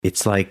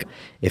It's like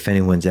if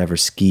anyone's ever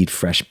skied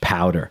fresh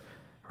powder,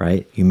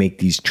 right? You make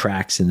these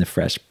tracks in the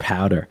fresh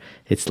powder.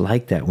 It's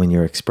like that when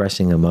you're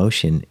expressing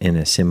emotion in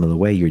a similar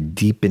way. You're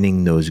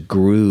deepening those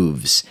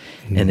grooves.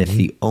 Mm-hmm. And if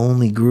the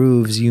only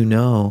grooves you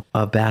know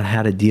about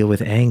how to deal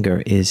with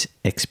anger is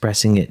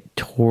expressing it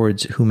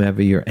towards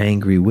whomever you're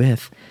angry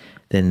with,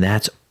 then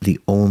that's the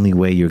only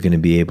way you're going to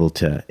be able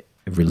to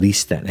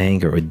release that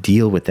anger or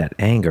deal with that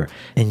anger.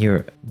 And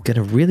you're going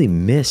to really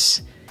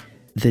miss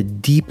the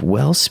deep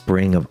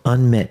wellspring of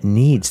unmet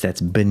needs that's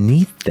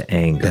beneath the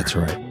anger. That's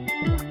right.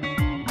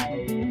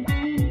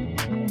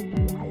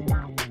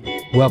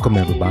 Welcome,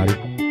 everybody,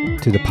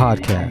 to the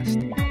podcast,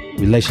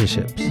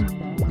 Relationships.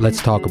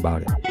 Let's talk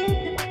about it.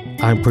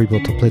 I'm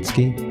Prepo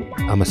Toplitsky.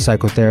 I'm a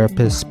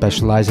psychotherapist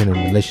specializing in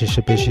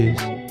relationship issues.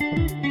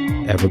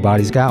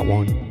 Everybody's got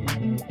one.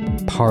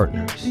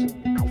 Partners,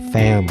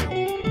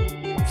 family,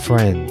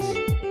 friends,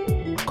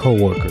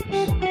 co-workers,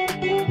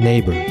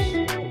 neighbors,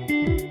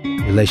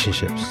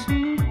 relationships.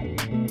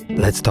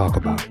 Let's talk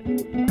about it.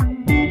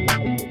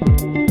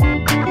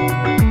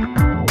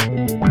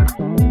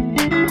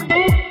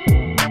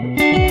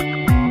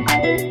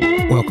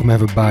 Welcome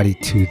everybody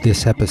to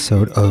this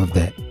episode of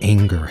The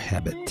Anger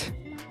Habit.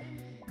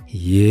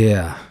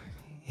 Yeah,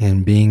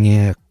 and being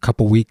a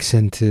couple weeks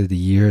into the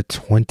year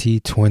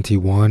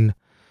 2021,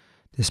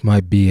 this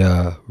might be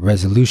a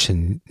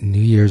resolution,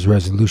 New Year's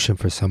resolution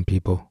for some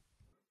people.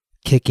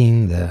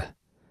 Kicking the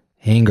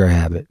anger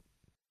habit.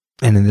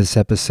 And in this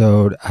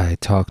episode, I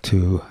talked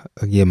to,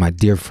 again, my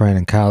dear friend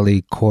and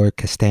colleague, Corey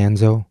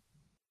Costanzo.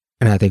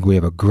 And I think we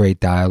have a great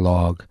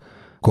dialogue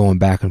going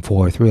back and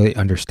forth, really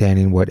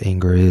understanding what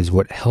anger is,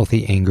 what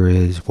healthy anger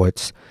is,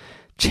 what's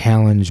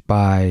challenged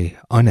by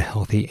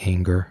unhealthy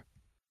anger.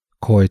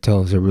 Corey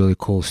tells a really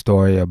cool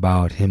story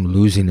about him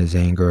losing his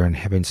anger and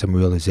having some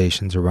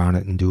realizations around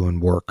it and doing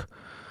work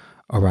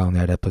around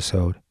that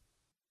episode.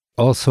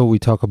 Also, we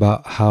talk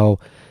about how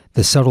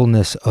the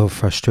subtleness of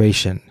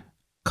frustration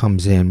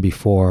comes in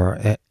before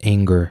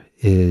anger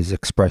is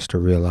expressed or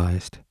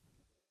realized.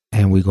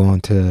 And we go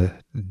into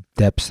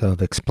depths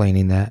of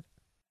explaining that.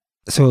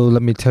 So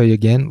let me tell you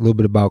again a little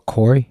bit about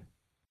Corey.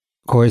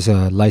 Corey's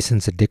a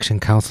licensed addiction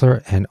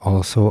counselor and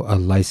also a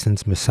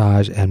licensed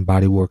massage and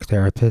bodywork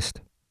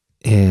therapist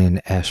in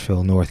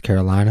Asheville, North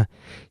Carolina.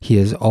 He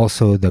is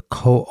also the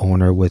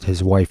co-owner with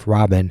his wife,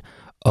 Robin,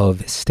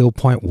 of Still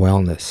Point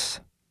Wellness,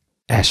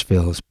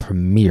 Asheville's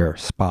premier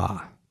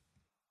spa.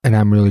 And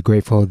I'm really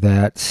grateful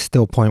that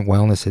Still Point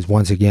Wellness is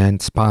once again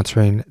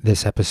sponsoring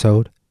this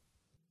episode.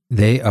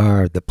 They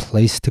are the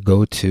place to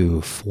go to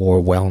for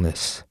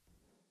wellness.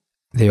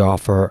 They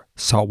offer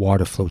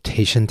saltwater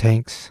flotation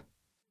tanks,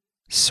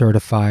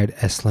 certified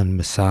Esalen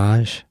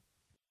massage,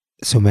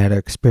 somatic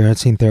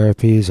experiencing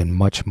therapies, and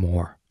much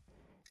more.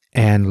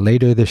 And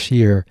later this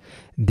year,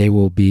 they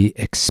will be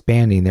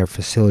expanding their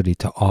facility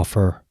to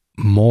offer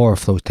more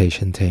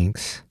flotation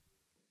tanks,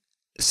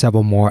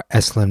 several more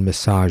Esalen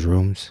massage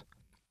rooms,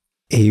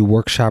 a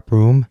workshop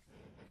room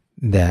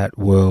that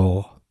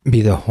will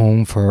be the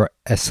home for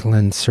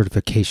Esalen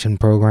certification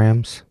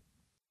programs,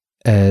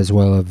 as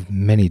well as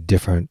many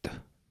different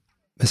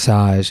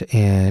massage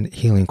and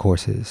healing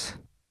courses.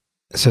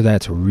 So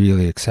that's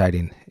really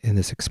exciting in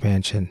this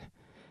expansion.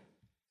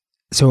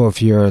 So if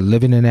you're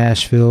living in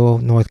Asheville,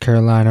 North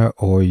Carolina,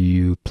 or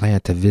you plan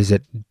to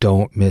visit,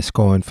 don't miss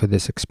going for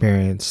this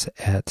experience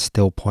at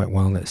Still Point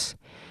Wellness.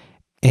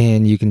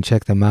 And you can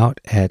check them out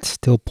at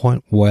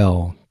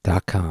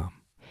stillpointwell.com.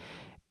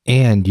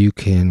 And you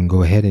can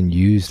go ahead and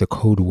use the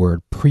code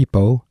word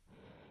PREPO,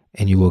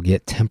 and you will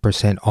get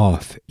 10%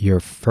 off your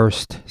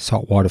first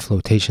saltwater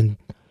flotation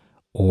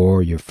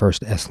or your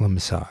first Esalen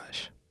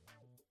massage.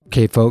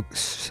 Okay,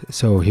 folks,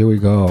 so here we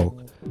go.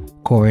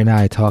 Corey and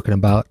I talking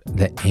about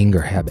the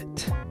anger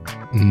habit.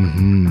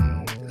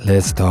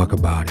 Let's talk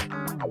about it.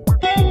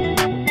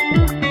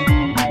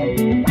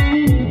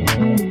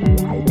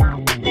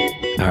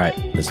 All right,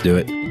 let's do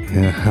it.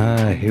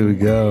 Here we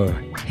go.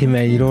 Hey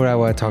man, you know what I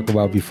want to talk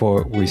about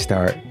before we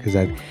start? Because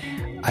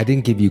I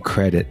didn't give you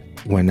credit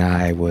when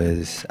I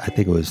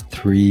think it was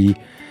 3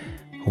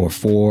 or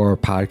 4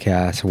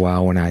 podcasts a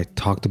while when I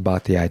talked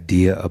about the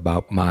idea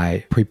about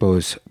my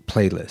Prepo's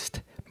playlist,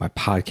 my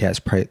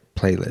podcast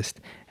playlist.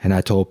 And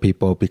I told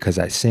people, because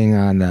I sing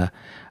on the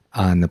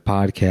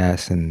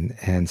podcast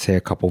and say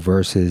a couple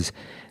verses,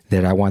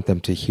 that I want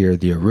them to hear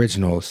the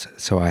originals.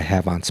 So I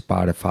have on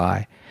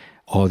Spotify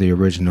all the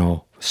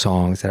original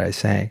songs that I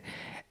sang.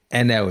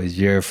 And that was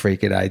your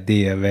freaking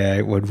idea,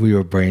 man, when we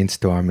were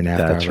brainstorming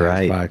after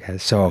our last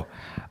podcast. So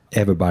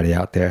everybody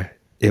out there,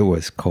 it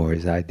was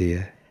Corey's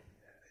idea.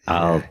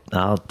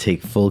 I'll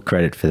take full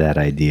credit for that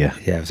idea.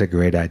 Yeah, it was a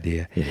great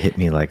idea. It hit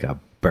me like a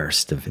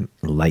burst of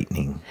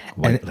lightning,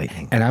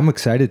 lightning. And I'm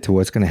excited to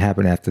what's going to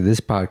happen after this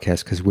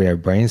podcast, because we have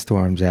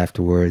brainstorms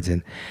afterwards.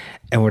 And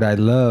what I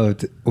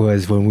loved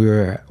was when we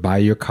were by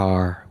your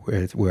car,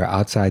 we were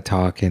outside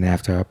talking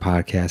after our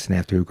podcast and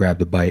after we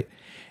grabbed a bite,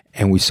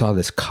 and we saw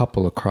this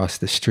couple across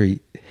the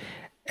street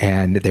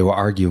and they were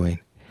arguing.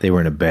 They were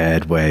in a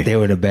bad way. They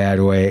were in a bad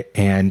way.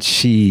 And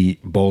she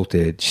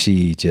bolted.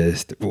 She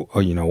just,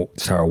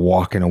 started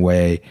walking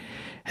away.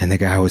 And the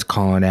guy was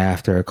calling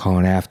after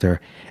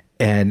her.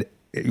 And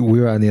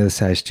we were on the other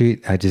side of the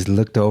street. I just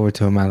looked over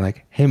to him. I'm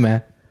like, hey,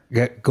 man,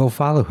 go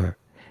follow her.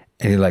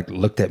 And he like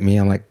looked at me.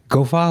 I'm like,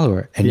 go follow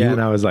her. And and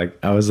I was like,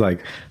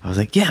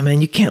 yeah,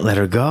 man, you can't let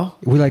her go.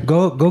 We're like,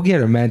 go get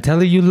her, man. Tell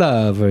her you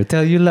love her.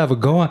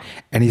 Go on.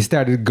 And he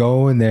started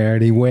going there,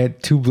 and he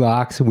went 2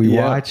 blocks, and we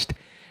watched,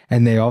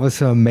 and they all of a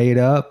sudden made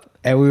up.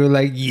 And we were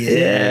like,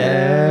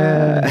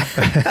 yeah.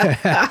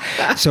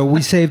 So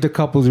we saved a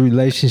couple's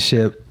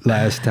relationship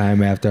last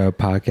time after our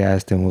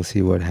podcast, and we'll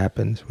see what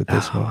happens with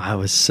this one. I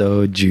was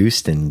so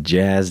juiced and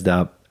jazzed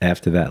up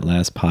after that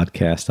last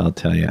podcast. I'll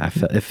tell you,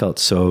 it felt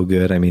so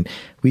good. I mean,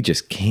 we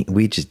just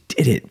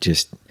did it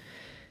just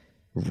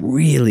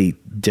really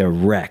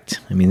direct.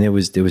 I mean, there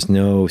was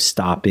no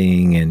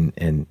stopping,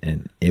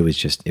 and it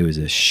was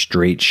a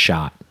straight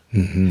shot.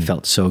 Mm-hmm. It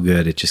felt so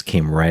good. It just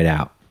came right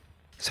out.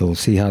 So we'll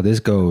see how this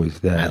goes.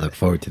 I look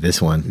forward to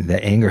this one.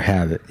 The anger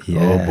habit.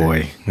 Yeah. Oh,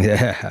 boy.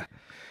 Yeah.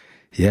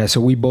 Yeah,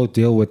 so we both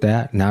deal with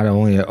that. Not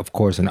only, of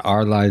course, in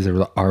our lives,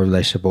 our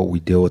relationship, but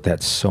we deal with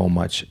that so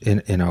much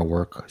in our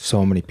work.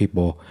 So many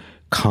people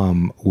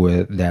come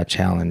with that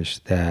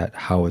challenge, that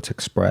how it's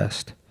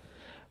expressed,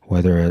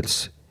 whether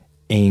it's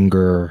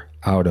anger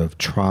out of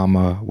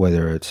trauma,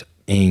 whether it's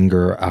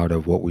anger out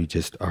of what we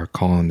just are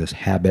calling this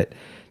habit,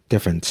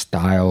 different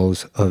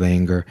styles of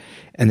anger.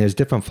 And there's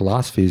different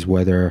philosophies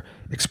whether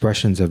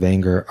expressions of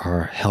anger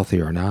are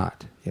healthy or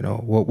not.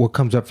 What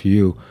comes up for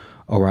you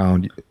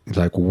around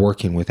like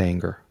working with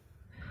anger?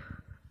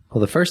 Well,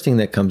 the first thing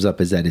that comes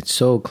up is that it's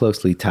so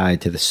closely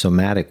tied to the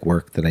somatic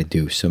work that I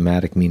do.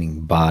 Somatic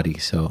meaning body.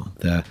 So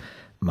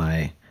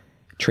my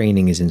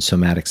training is in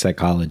somatic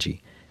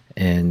psychology,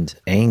 and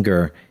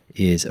anger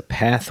is a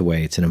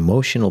pathway. It's an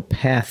emotional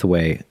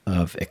pathway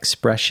of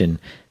expression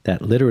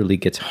that literally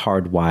gets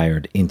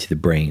hardwired into the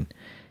brain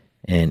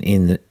and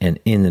in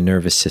the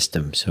nervous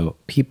system. So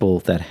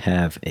people that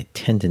have a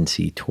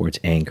tendency towards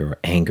anger or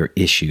anger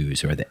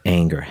issues or the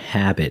anger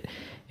habit,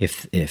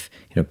 if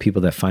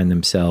people that find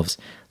themselves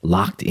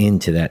locked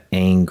into that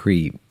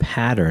angry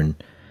pattern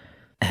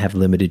have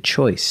limited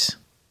choice.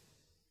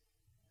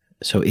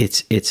 So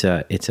it's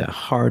a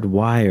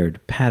hardwired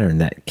pattern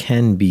that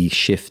can be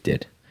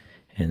shifted.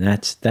 And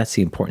that's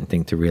the important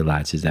thing to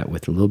realize, is that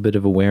with a little bit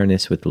of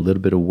awareness, with a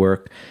little bit of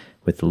work,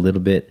 with a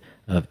little bit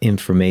of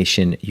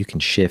information, you can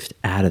shift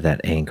out of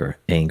that anger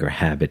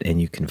habit,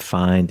 and you can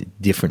find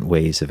different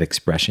ways of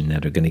expression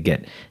that are going to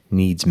get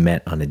needs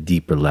met on a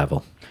deeper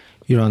level.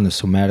 On the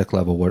somatic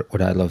level,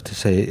 what I love to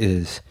say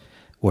is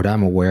what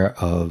I'm aware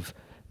of,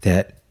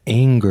 that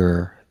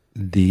anger,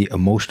 the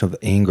emotion of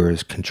anger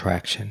is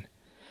contraction.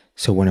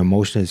 So when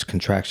emotion is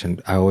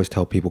contraction, I always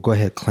tell people, go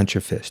ahead, clench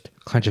your fist.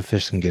 Clench your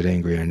fist and get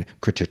angry and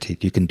grit your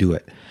teeth. You can do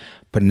it.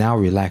 But now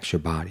relax your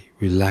body.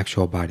 Relax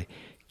your body.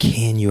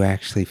 Can you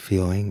actually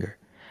feel anger?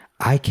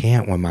 I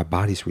can't when my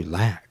body's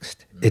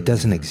relaxed. It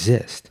doesn't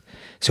exist.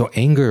 So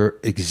anger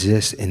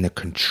exists in the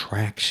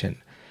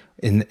contraction,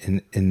 in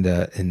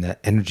the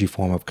energy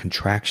form of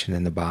contraction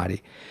in the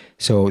body.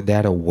 So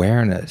that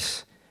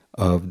awareness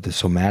of the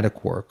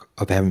somatic work,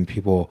 of having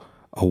people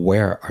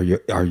aware,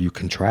 are you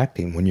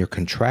contracting? When you're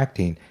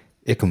contracting,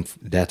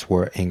 that's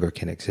where anger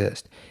can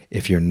exist.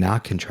 If you're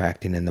not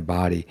contracting in the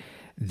body,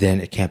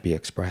 then it can't be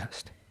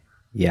expressed.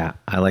 Yeah,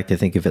 I like to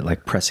think of it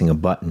like pressing a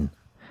button.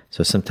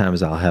 So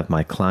sometimes I'll have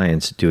my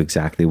clients do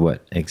exactly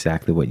what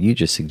you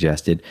just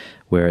suggested,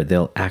 where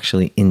they'll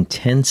actually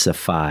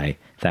intensify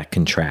that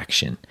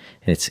contraction.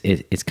 And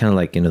it's kind of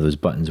like, those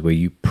buttons where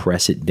you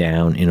press it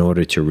down in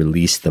order to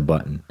release the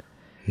button.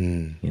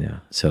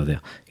 So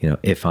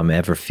if I'm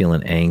ever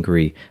feeling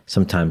angry,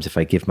 sometimes if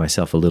I give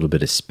myself a little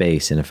bit of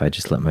space, and if I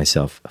just let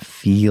myself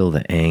feel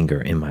the anger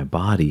in my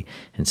body,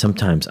 and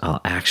sometimes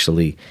I'll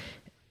actually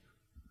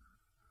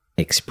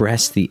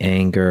express the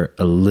anger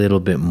a little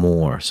bit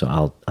more. So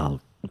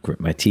I'll grit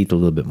my teeth a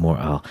little bit more.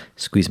 I'll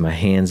squeeze my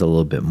hands a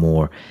little bit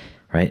more,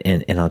 right?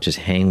 And I'll just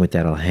hang with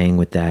that. I'll hang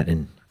with that.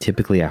 And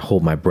typically I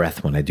hold my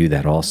breath when I do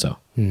that also,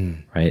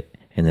 right?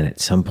 And then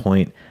at some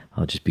point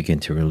I'll just begin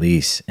to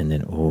release, and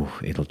then,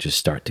 it'll just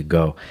start to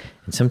go.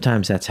 And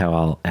sometimes that's how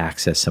I'll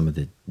access some of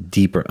the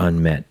deeper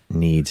unmet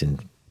needs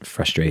and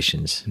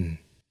frustrations.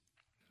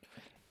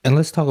 And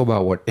let's talk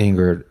about what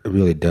anger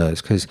really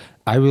does, because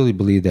I really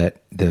believe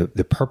that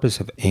the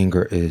purpose of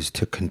anger is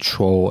to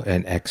control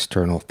an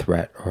external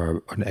threat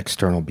or an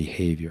external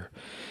behavior.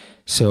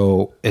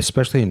 So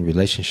especially in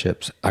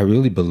relationships, I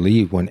really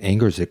believe when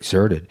anger is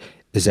exerted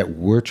is that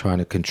we're trying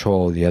to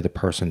control the other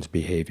person's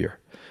behavior.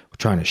 We're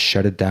trying to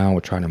shut it down.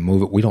 We're trying to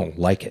move it. We don't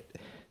like it.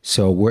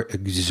 So we're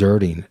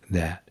exerting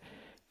that.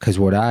 Because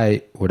what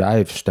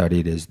I've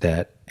studied is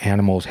that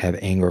animals have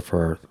anger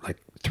for like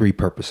 3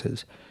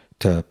 purposes: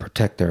 to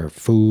protect their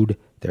food,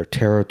 their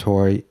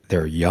territory,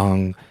 their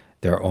young,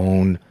 their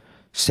own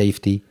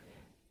safety.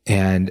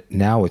 And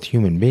now with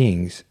human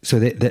beings, so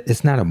that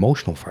it's not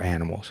emotional for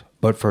animals,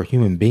 but for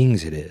human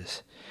beings it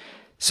is.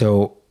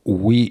 So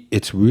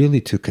it's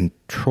really to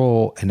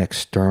control an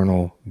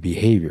external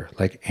behavior,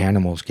 like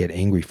animals get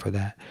angry for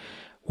that.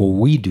 Well,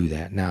 we do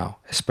that now,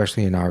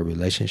 especially in our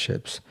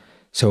relationships.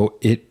 So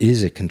it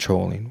is a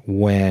controlling.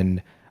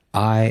 When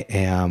I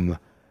am,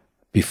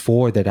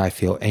 before that I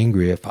feel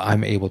angry, if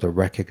I'm able to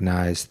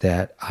recognize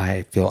that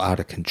I feel out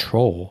of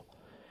control,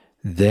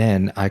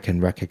 then I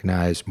can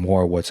recognize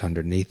more what's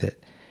underneath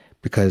it.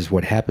 Because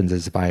what happens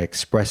is if I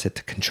express it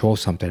to control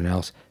something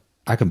else,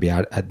 I can be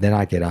then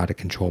I get out of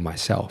control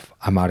myself.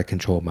 I'm out of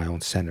control of my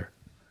own center.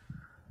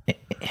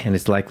 And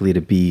it's likely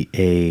to be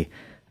a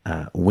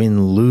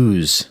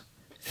win-lose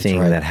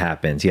thing that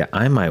happens. Yeah,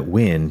 I might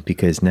win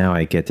because now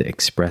I get to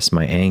express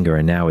my anger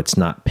and now it's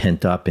not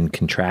pent up and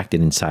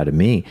contracted inside of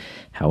me.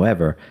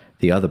 However,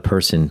 the other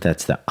person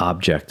that's the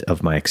object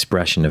of my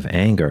expression of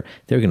anger,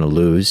 they're going to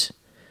lose,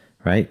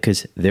 right?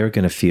 Because they're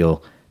going to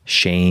feel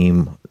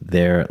shame.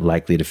 They're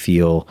likely to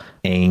feel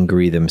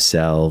angry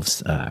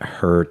themselves,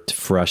 hurt,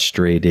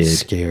 frustrated,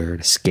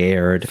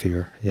 scared,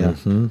 fear. Yeah,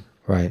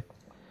 right.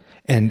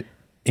 And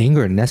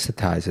anger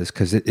anesthetizes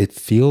because it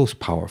feels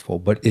powerful,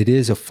 but it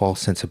is a false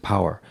sense of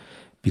power,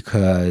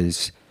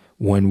 because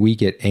when we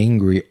get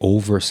angry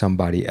over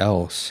somebody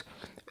else,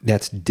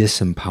 that's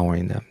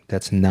disempowering them.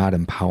 That's not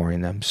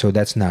empowering them. So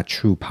that's not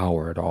true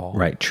power at all.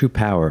 Right. True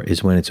power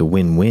is when it's a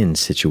win-win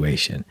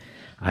situation.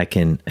 I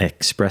can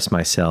express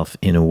myself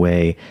in a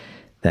way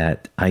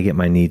that I get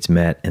my needs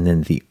met, and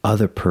then the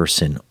other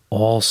person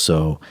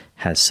also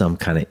has some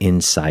kind of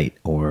insight,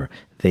 or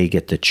they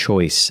get the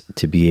choice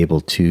to be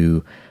able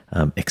to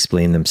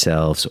explain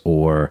themselves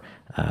or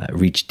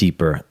reach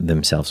deeper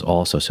themselves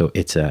also. So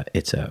it's a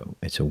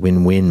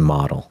win-win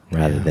model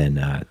rather than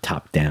a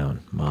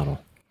top-down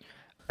model.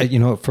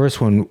 At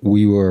first when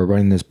we were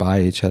running this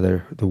by each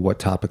other, what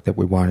topic that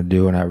we want to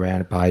do, and I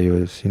ran it by you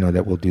is,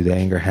 that we'll do the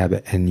anger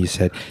habit. And you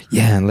said,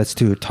 yeah, and let's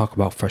talk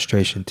about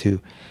frustration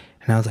too.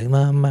 And I was like,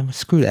 well,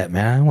 screw that,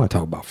 man. I don't want to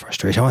talk about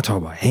frustration. I want to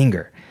talk about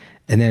anger.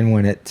 And then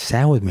when it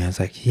sat with me, I was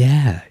like,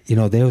 yeah,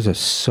 those are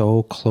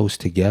so close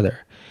together.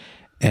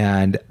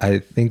 And I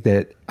think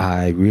that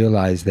I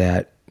realized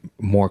that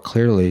more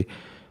clearly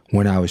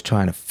when I was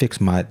trying to fix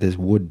this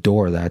wood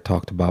door that I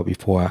talked about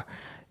before.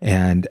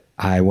 And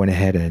I went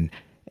ahead and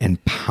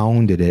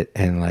pounded it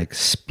and like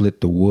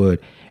split the wood.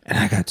 And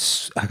I got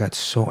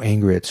so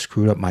angry. It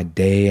screwed up my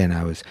day, and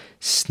I was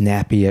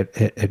snappy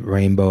at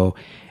Rainbow.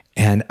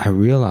 And I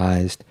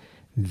realized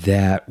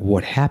that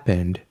what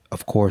happened,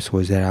 of course,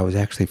 was that I was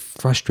actually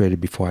frustrated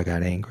before I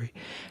got angry.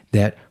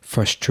 That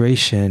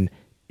frustration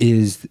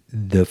is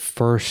the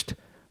first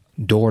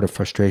door to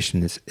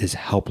frustration is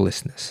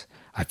helplessness.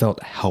 I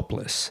felt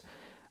helpless.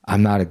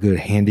 I'm not a good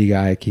handy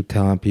guy, I keep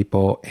telling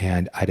people,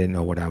 and I didn't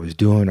know what I was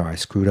doing, or I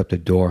screwed up the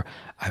door.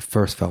 I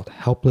first felt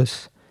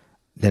helpless,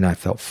 then I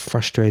felt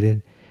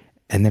frustrated,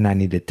 and then I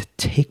needed to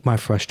take my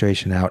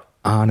frustration out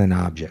on an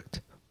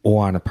object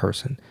or on a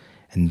person,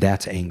 and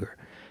that's anger.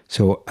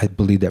 So I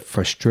believe that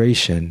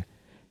frustration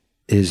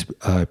is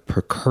a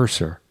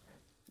precursor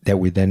that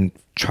we then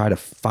try to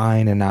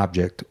find an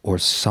object or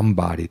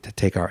somebody to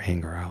take our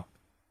anger out.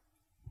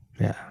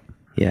 Yeah.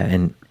 Yeah,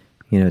 and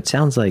it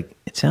sounds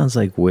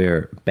like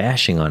we're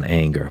bashing on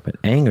anger, but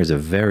anger is a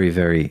very,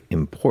 very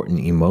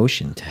important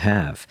emotion to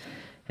have.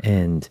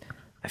 And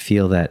I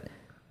feel that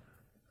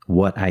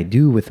what I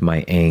do with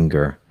my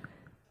anger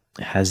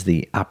has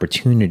the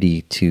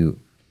opportunity to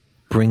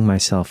bring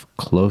myself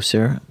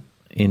closer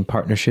in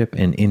partnership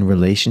and in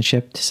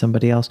relationship to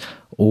somebody else,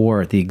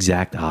 or the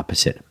exact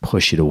opposite,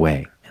 push it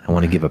away. And I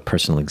want to give a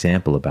personal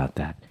example about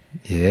that.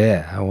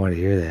 Yeah, I want to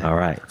hear that. All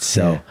right.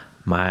 So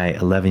my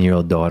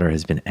 11-year-old daughter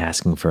has been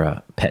asking for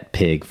a pet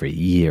pig for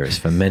years,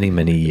 for many,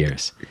 many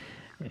years.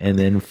 And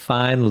then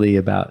finally,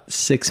 about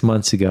 6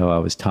 months ago, I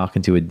was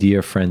talking to a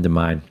dear friend of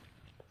mine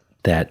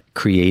that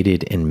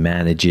created and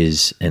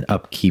manages and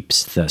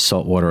upkeeps the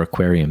saltwater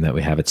aquarium that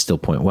we have at Still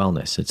Point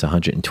Wellness. It's a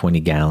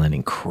 120-gallon,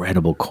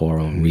 incredible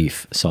coral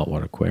reef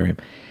saltwater aquarium.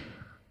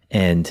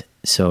 And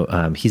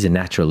so he's a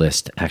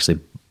naturalist, actually,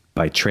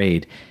 by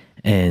trade.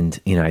 And,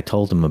 I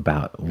told him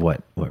about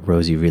what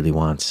Rosie really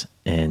wants.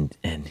 And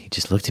he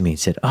just looked at me and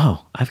said,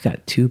 oh, I've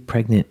got 2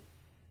 pregnant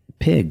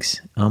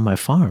pigs on my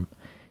farm.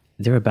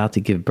 They're about to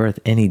give birth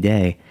any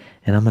day,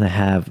 and I'm going to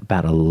have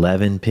about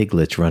 11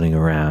 piglets running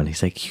around.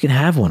 He's like, you can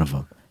have one of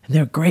them. And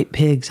they're great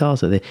pigs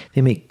also.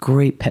 They make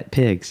great pet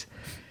pigs.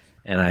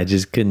 And I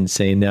just couldn't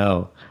say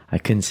no. I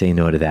couldn't say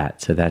no to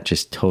that. So that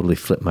just totally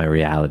flipped my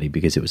reality,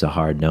 because it was a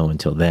hard no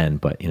until then.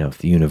 But, if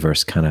the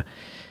universe kind of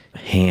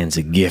hands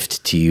a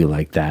gift to you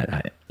like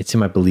that, it's in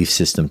my belief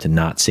system to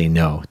not say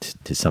no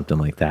to something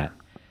like that.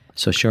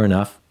 So sure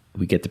enough,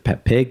 we get the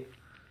pet pig.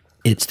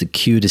 It's the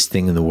cutest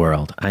thing in the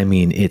world. I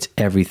mean, it's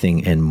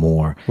everything and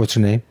more. What's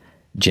her name?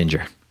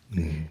 Ginger.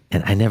 Mm-hmm.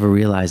 And I never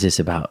realized this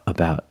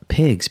about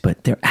pigs,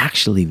 but they're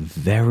actually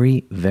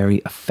very,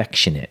 very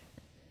affectionate.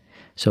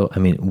 So, I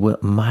mean,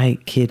 my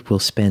kid will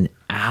spend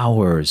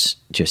hours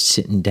just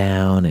sitting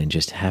down and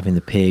just having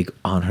the pig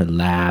on her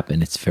lap,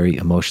 and it's very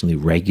emotionally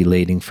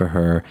regulating for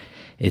her.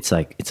 it's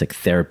like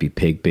therapy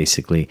pig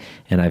basically.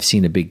 And I've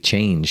seen a big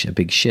change, a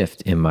big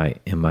shift in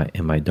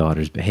my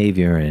daughter's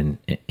behavior and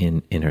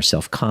in her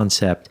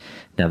self-concept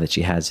now that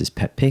she has this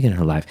pet pig in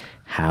her life.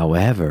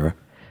 However,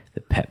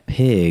 the pet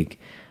pig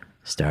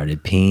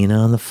started peeing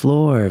on the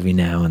floor every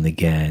now and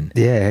again.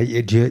 Yeah,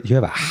 do you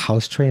have a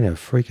house trained a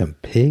freaking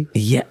pig?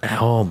 Yeah.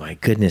 Oh my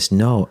goodness,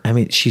 no. I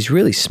mean, she's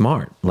really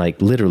smart.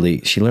 Like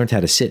literally, she learned how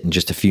to sit in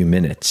just a few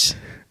minutes.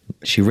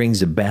 She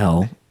rings a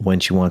bell when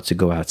she wants to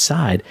go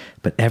outside,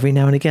 but every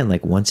now and again,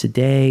 like once a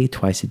day,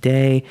 twice a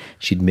day,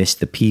 she'd miss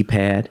the pee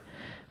pad,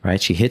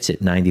 right? She hits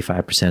it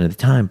 95% of the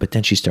time, but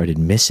then she started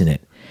missing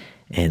it.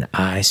 And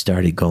I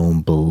started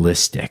going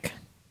ballistic.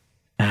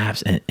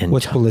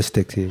 What's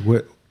ballistic to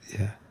you?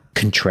 Yeah.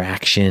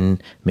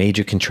 Contraction,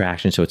 major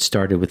contraction. So it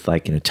started with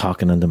like,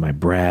 talking under my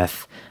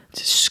breath,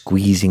 just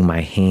squeezing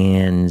my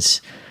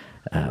hands.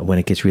 When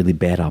it gets really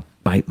bad, I'll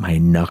bite my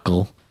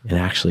knuckle and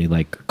actually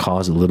like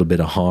cause a little bit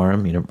of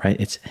harm, right?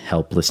 It's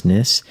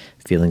helplessness,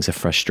 feelings of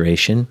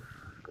frustration.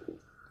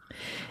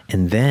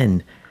 And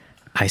then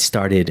I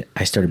started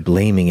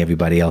blaming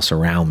everybody else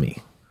around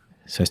me.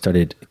 So I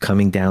started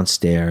coming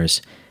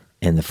downstairs,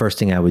 and the first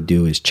thing I would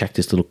do is check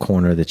this little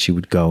corner that she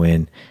would go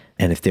in.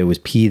 And if there was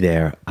pee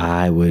there,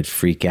 I would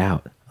freak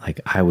out.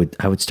 Like I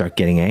would start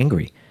getting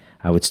angry.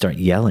 I would start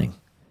yelling.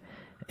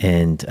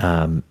 And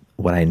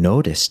what I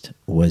noticed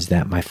was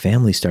that my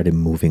family started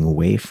moving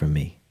away from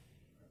me.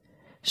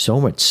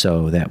 So much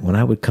so that when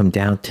I would come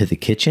down to the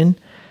kitchen,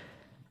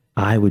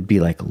 I would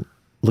be like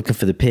looking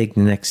for the pig.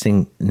 The next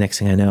thing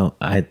I know,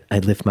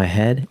 I'd lift my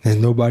head.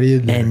 And nobody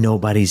in there. And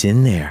nobody's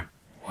in there.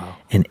 Wow.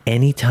 And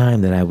any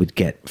time that I would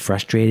get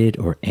frustrated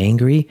or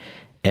angry,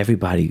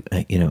 everybody,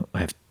 I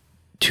have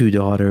 2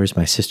 daughters,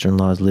 my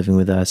sister-in-law is living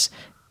with us,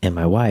 and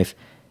my wife,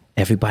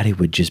 everybody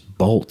would just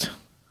bolt.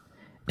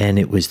 And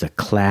it was the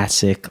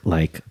classic,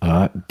 like,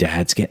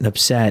 dad's getting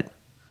upset,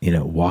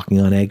 walking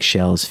on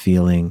eggshells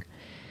feeling.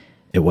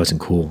 It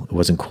wasn't cool. It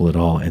wasn't cool at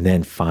all. And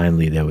then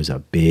finally there was a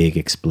big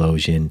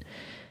explosion,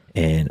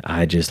 and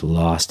I just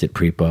lost it,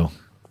 Prepo.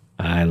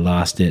 I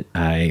lost it.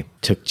 I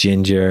took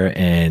Ginger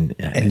and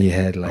you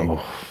had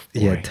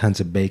you had tons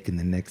of bacon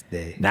the next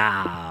day.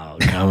 No,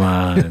 come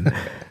on.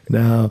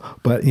 No,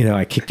 but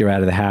I kicked her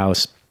out of the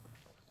house.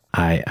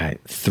 I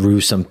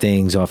threw some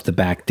things off the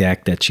back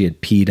deck that she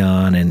had peed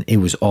on, and it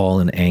was all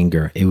in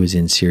anger. It was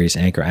in serious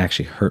anger. I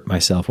actually hurt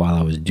myself while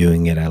I was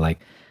doing it. I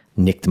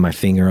nicked my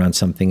finger on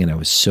something, and I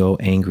was so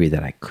angry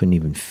that I couldn't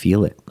even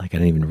feel it. Like I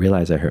didn't even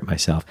realize I hurt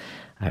myself.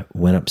 I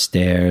went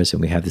upstairs,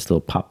 and we had this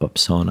little pop-up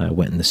sauna. I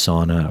went in the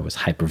sauna. I was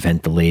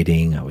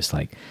hyperventilating. I was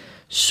like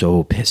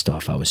so pissed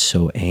off. I was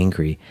so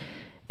angry.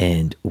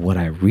 And what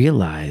I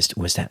realized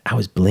was that I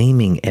was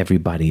blaming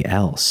everybody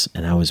else,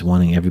 and I was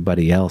wanting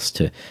everybody else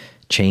to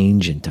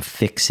change and to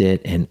fix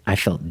it. And I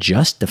felt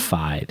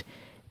justified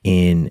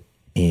in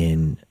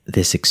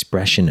this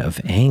expression of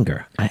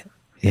anger.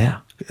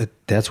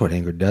 That's what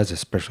anger does,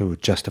 especially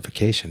with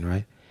justification,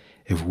 right?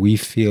 If we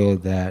feel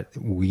that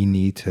we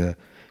need to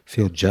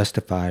feel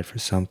justified for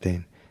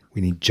something,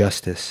 we need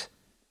justice,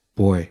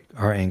 boy,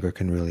 our anger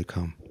can really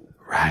come.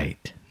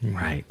 Right,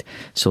 right.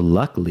 So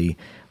luckily,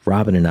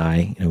 Robin and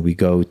I, we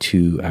go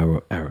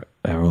to our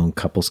own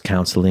couples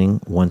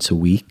counseling once a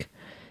week,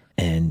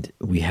 and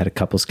we had a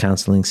couples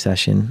counseling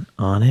session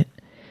on it.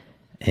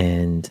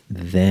 And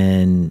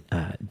then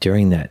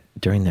during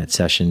that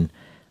session,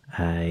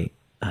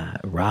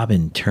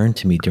 Robin turned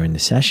to me during the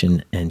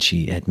session, and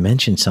she had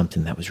mentioned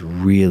something that was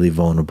really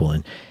vulnerable,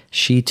 and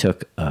she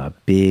took a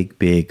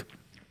big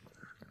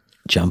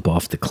jump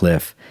off the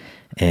cliff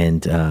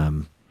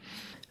and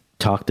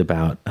talked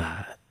about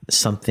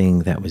something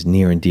that was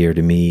near and dear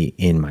to me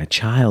in my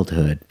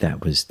childhood.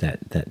 That was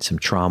that some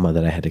trauma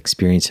that I had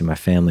experienced in my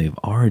family of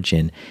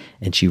origin,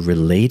 and she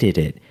related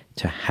it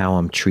to how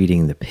I'm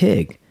treating the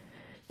pig,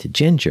 to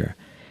Ginger.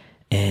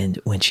 And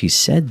when she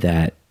said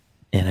that,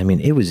 and I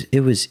mean, it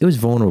was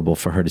vulnerable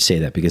for her to say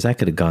that, because I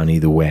could have gone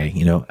either way.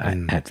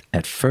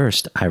 At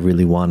first, I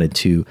really wanted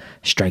to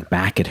strike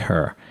back at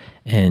her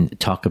and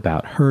talk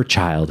about her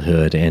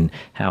childhood and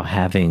how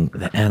having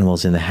the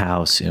animals in the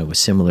house, was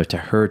similar to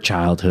her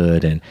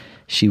childhood. And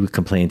she would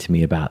complain to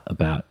me about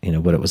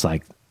what it was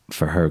like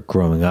for her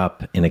growing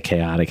up in a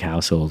chaotic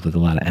household with a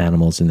lot of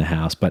animals in the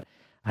house. But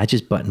I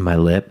just buttoned my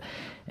lip,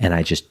 and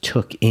I just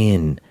took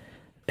in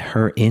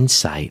her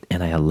insight,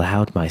 and I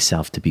allowed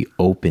myself to be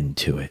open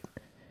to it.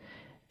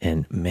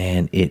 And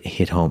man, it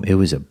hit home. It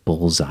was a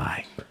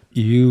bullseye.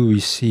 You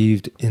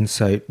received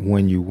insight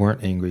when you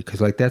weren't angry,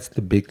 because that's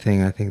the big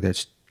thing I think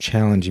that's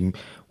challenging.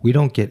 We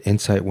don't get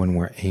insight when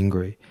we're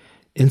angry.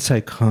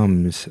 Insight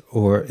comes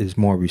or is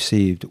more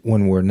received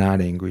when we're not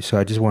angry. So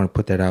I just want to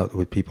put that out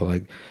with people.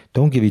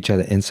 Don't give each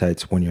other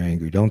insights when you're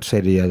angry. Don't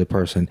say to the other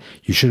person,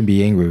 you shouldn't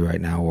be angry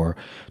right now, or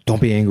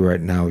don't be angry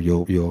right now.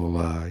 You'll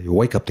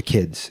wake up the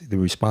kids. The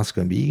response is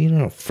going to be, you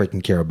don't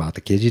freaking care about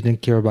the kids. You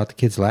didn't care about the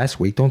kids last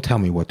week. Don't tell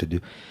me what to do.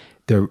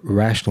 The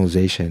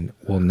rationalization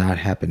will not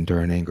happen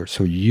during anger.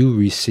 So you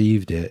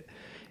received it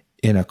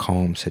in a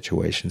calm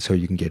situation so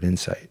you can get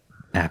insight.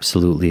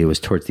 Absolutely. It was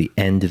towards the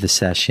end of the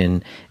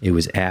session. It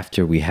was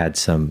after we had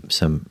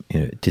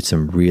did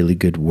some really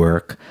good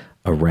work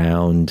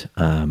around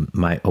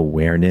my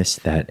awareness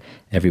that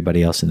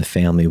everybody else in the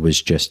family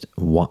was just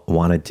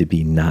wanted to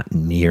be not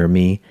near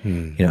me,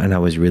 and I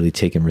was really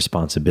taking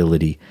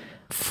responsibility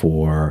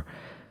for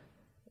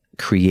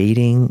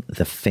creating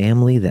the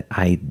family that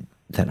I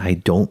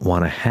don't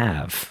want to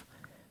have,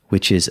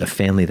 which is a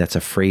family that's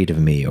afraid of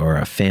me or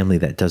a family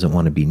that doesn't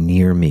want to be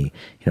near me.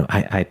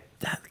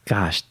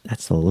 Gosh,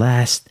 that's the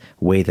last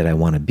way that I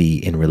want to be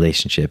in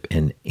relationship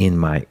and in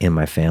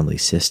my family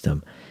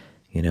system,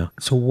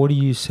 So what do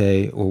you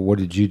say, or what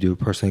did you do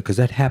personally? Because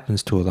that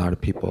happens to a lot of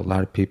people. A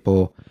lot of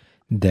people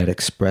that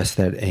express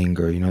that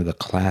anger, the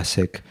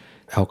classic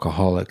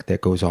alcoholic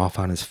that goes off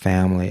on his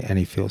family and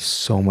he feels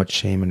so much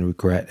shame and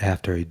regret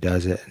after he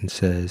does it and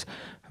says,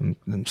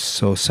 I'm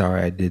so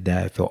sorry I did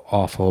that. I feel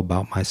awful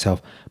about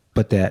myself.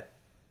 But that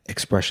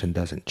expression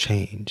doesn't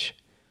change.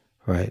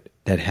 Right?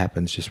 That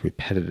happens just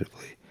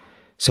repetitively.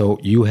 So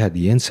you had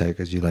the insight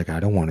because you're like, I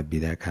don't want to be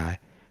that guy.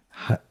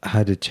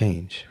 How did it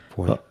change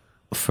for you?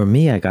 For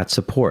me, I got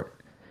support,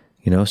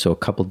 so a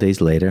couple days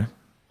later,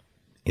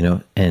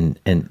 and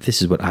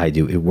this is what I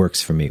do. It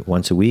works for me.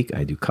 Once a week,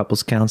 I do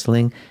couples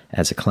counseling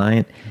as a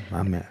client.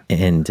 My man.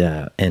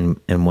 And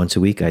once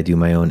a week, I do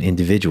my own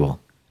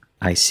individual.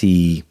 I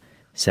see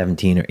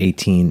 17 or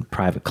 18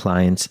 private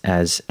clients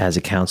as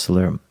a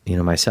counselor,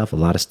 myself. A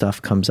lot of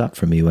stuff comes up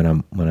for me when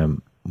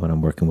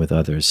I'm working with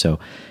others. So,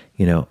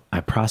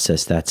 I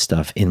process that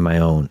stuff in my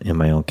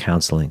own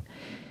counseling.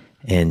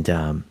 And,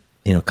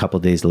 a couple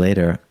of days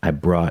later, I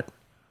brought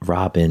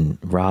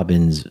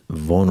Robin's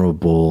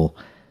vulnerable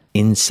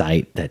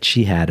insight that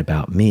she had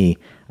about me.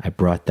 I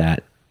brought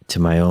that to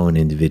my own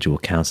individual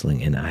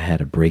counseling, and I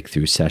had a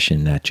breakthrough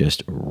session that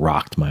just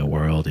rocked my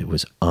world. It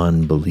was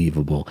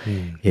unbelievable.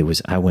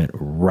 I went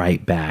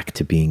right back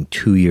to being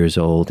 2 years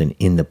old and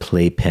in the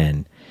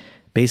playpen.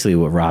 Basically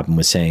what Robin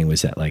was saying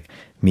was that like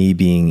me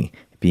being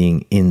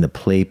in the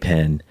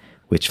playpen,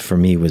 which for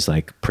me was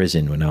like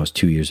prison when I was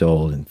 2 years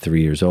old and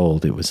 3 years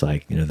old, it was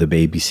like, the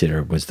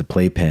babysitter was the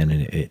playpen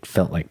and it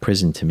felt like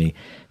prison to me.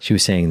 She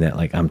was saying that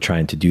like, I'm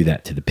trying to do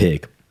that to the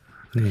pig.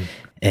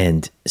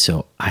 And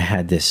so I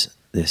had this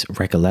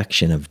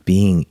recollection of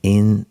being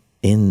in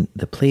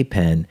the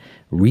playpen,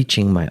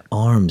 reaching my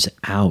arms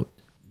out,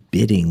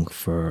 bidding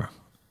for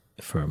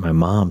my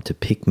mom to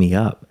pick me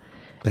up.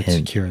 That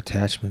secure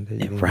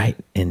attachment. Right.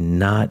 And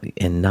not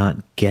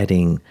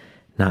getting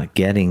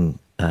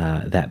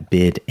that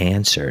bid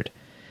answered.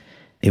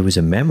 It was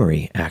a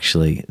memory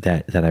actually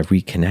that I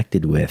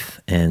reconnected with,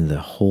 and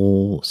the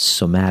whole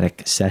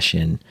somatic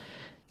session,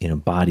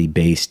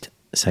 body-based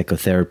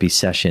psychotherapy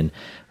session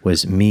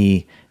was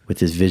me with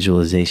this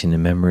visualization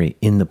and memory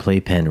in the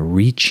playpen,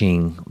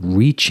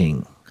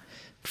 reaching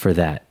for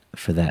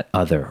that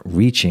other,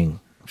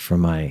 reaching for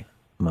my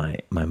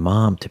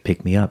mom to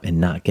pick me up and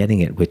not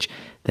getting it, which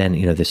then,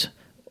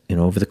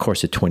 over the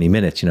course of 20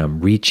 minutes, I'm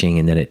reaching,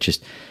 and then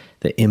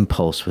the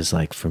impulse was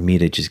like for me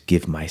to just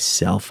give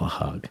myself a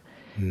hug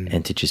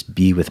and to just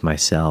be with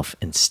myself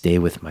and stay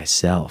with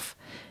myself.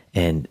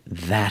 And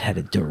that had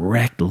a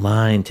direct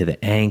line to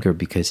the anger,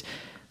 because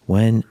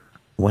when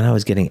I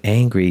was getting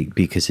angry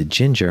because of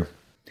Ginger,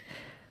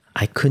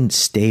 I couldn't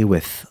stay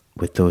with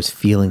those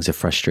feelings of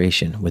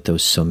frustration, with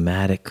those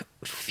somatic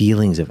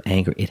feelings of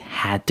anger. It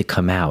had to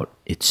come out.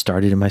 It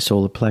started in my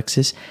solar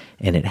plexus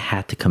and it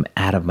had to come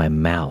out of my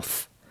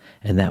mouth.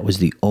 And that was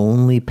the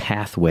only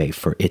pathway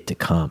for it to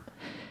come.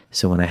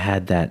 So when I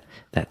had that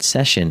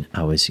session,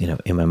 I was,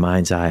 in my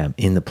mind's eye, I'm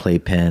in the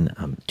playpen,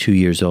 I'm 2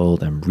 years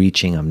old, I'm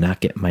reaching, I'm not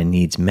getting my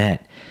needs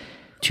met.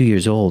 2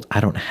 years old,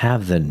 I don't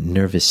have the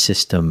nervous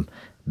system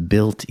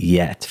built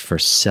yet for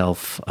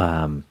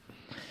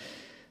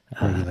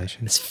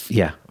regulation.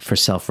 For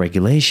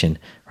self-regulation,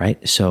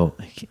 right? So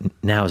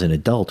now as an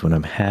adult, when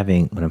I'm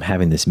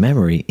having this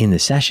memory in the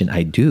session,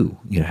 I do,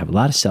 have a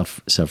lot of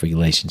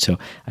self-regulation. So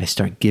I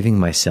start giving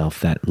myself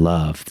that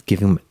love,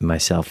 giving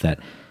myself that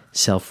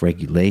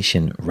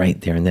self-regulation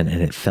right there and then,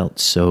 and it felt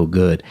so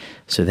good.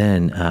 So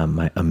then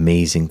my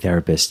amazing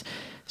therapist,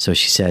 so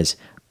she says,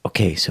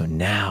 okay, so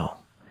now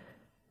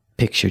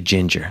picture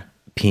Ginger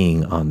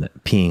peeing on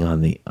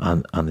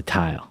the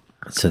tile.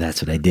 So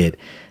that's what I did,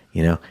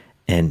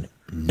 and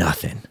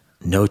nothing,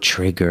 no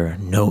trigger,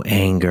 no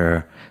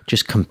anger,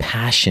 just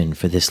compassion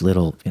for this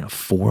little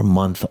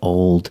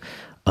 4-month-old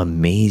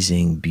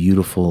amazing,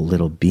 beautiful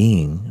little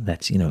being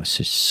that's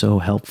just so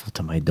helpful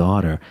to my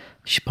daughter.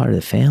 She's part of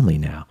the family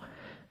now,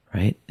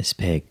 right? This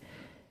pig.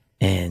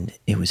 And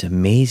it was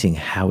amazing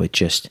how it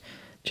just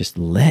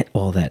let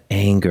all that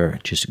anger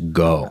just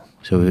go.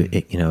 So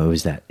it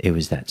was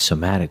that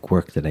somatic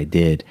work that I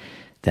did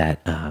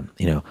that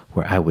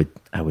where I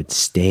would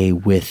stay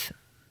with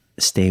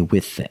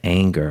the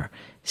anger,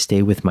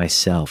 stay with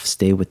myself,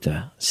 stay with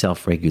the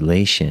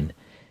self-regulation.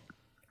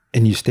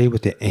 And you stay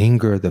with the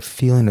anger, the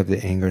feeling of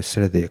the anger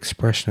instead of the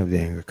expression of the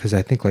anger. Because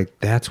I think like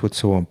that's what's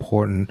so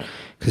important,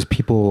 because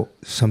people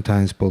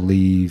sometimes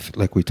believe,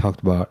 like we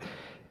talked about,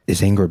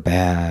 is anger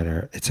bad,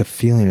 or it's a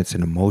feeling, it's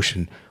an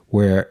emotion.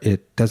 where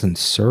it doesn't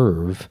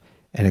serve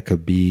and it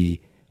could be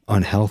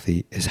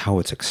unhealthy is how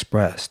it's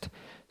expressed.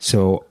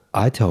 So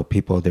I tell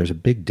people there's a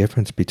big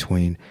difference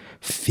between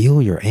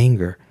feel your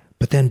anger,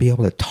 but then be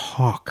able to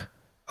talk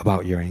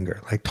about your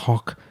anger, like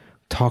talk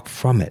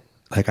from it.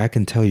 Like I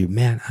can tell you,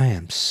 man, I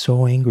am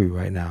so angry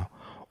right now.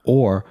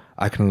 Or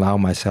I can allow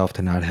myself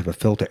to not have a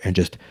filter and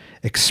just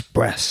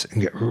express and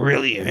get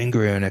really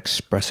angry and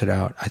express it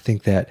out. I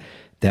think that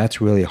that's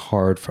really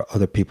hard for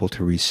other people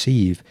to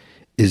receive,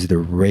 is the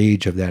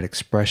rage of that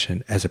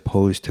expression, as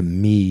opposed to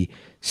me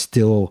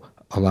still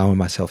allowing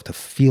myself to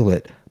feel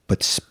it,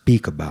 but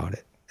speak about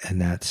it. And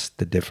that's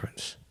the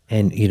difference.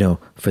 And,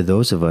 for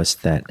those of us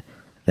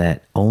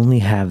that only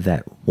have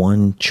that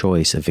one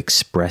choice of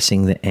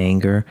expressing the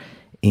anger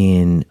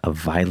in a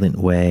violent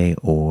way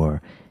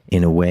or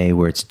in a way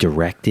where it's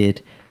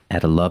directed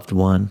at a loved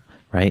one,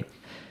 right?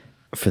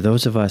 For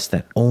those of us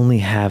that only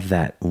have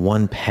that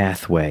one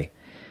pathway,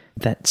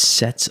 that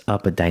sets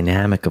up a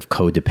dynamic of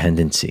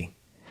codependency.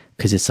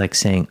 Because it's like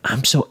saying,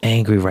 I'm so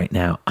angry right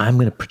now, I'm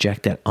going to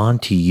project that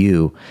onto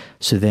you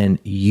so then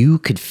you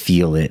could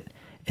feel it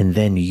and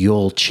then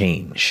you'll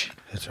change.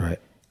 That's right.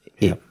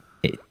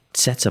 It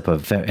sets up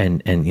for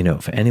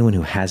anyone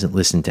who hasn't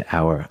listened to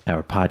our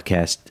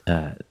podcast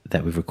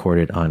that we've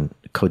recorded on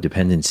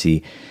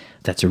codependency,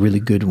 that's a really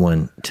good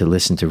one to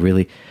listen to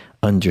really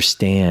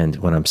understand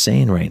what I'm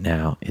saying right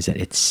now, is that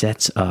it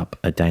sets up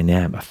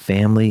a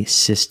family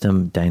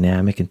system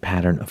dynamic and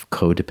pattern of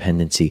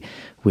codependency,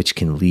 which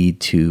can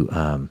lead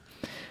to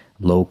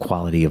low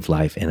quality of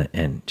life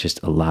and just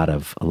a lot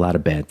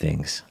of bad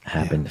things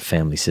happen to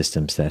family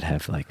systems that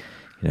have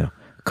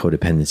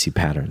codependency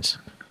patterns.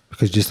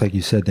 Because just like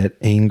you said, that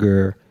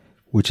anger,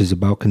 which is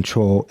about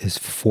control, is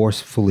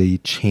forcefully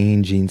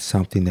changing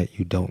something that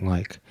you don't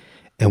like.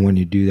 And when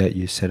you do that,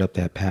 you set up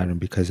that pattern,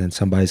 because then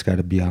somebody's got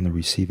to be on the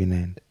receiving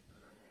end.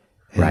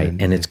 Right.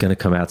 And it's going to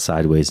come out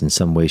sideways in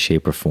some way,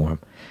 shape, or form.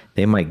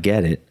 They might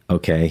get it.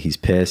 Okay, he's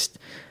pissed.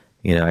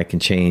 I can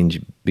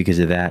change because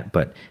of that.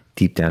 But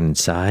deep down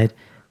inside,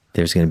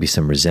 there's going to be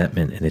some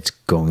resentment, and it's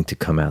going to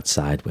come out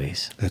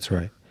sideways. That's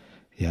right.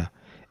 Yeah.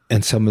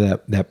 And some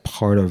of that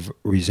part of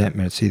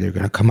resentment, it's either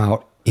going to come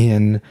out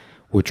in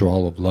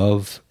withdrawal of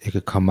love. It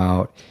could come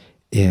out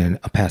in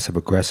a passive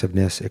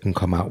aggressiveness. It can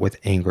come out with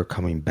anger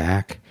coming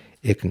back.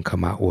 It can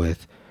come out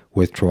with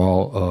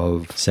withdrawal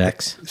of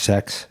sex.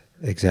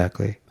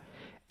 Exactly.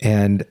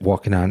 And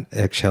walking on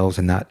eggshells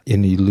and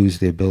you lose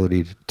the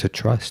ability to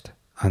trust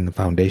on the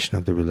foundation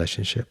of the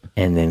relationship.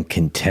 And then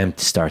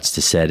contempt starts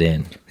to set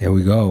in. There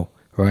we go.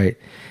 Right.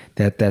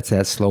 That's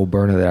that slow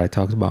burner that I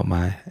talked about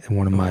in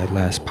one of my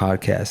last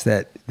podcasts.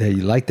 That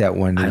you like that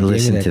one. I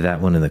listened to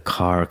that one in the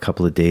car a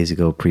couple of days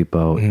ago,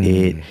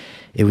 Prepo.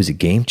 It was a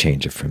game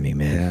changer for me,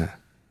 man. Yeah.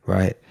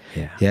 Right.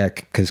 Yeah. Yeah.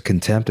 Because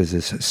contempt is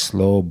this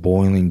slow,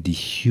 boiling,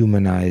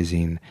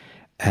 dehumanizing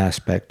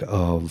aspect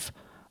of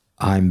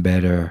I'm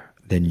better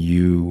than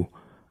you.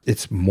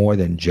 It's more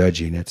than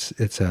judging.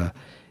 It's a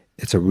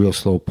real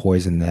slow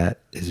poison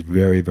that is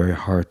very, very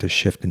hard to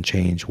shift and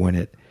change when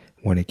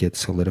it gets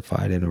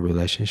solidified in a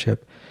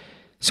relationship.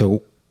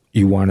 So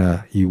you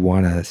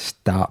wanna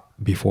stop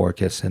before it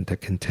gets into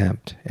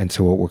contempt. And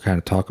so what we're kind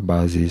of talking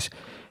about is these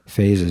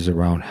phases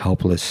around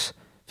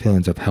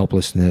feelings of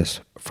helplessness,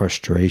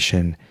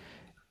 frustration,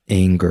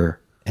 anger,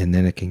 and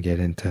then it can get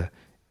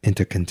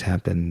into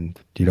contempt, and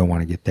you don't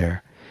want to get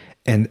there.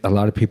 And a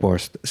lot of people are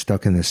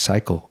stuck in this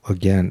cycle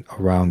again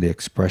around the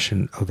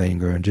expression of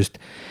anger. And just,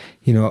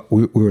 we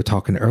were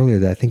talking earlier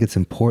that I think it's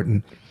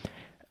important.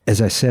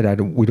 As I said,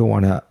 we don't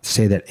want to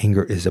say that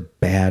anger is a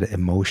bad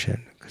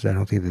emotion, because I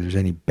don't think that there's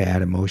any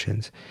bad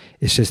emotions.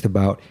 It's just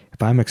about,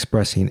 if I'm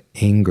expressing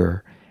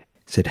anger,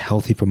 is it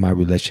healthy for my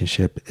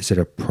relationship? Is it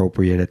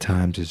appropriate at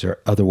times? Is there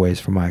other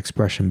ways for my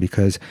expression?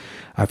 Because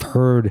I've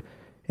heard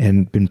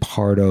and been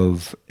part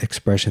of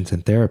expressions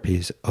and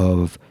therapies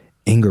of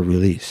anger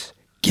release.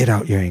 Get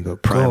out your anger.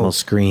 Primal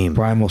scream.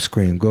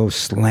 Go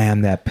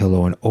slam that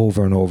pillow and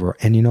over.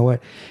 And you know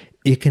what?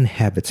 It can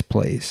have its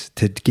place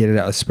to get it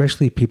out,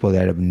 especially people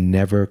that have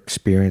never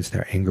experienced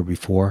their anger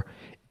before.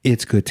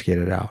 It's good to get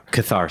it out.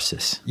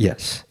 Catharsis.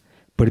 Yes.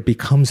 But it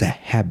becomes a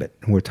habit.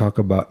 And we're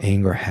talking about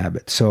anger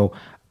habits. So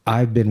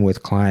I've been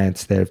with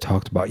clients that have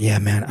talked about, yeah,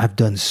 man, I've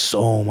done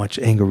so much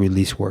anger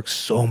release work,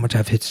 so much.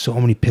 I've hit so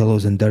many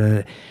pillows and done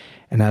it.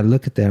 And I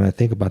look at them, I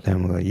think about them,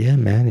 and I'm like, yeah,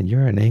 man, and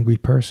you're an angry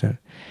person.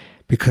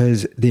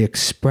 Because the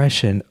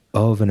expression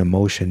of an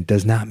emotion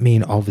does not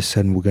mean all of a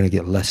sudden we're going to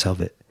get less of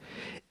it.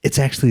 It's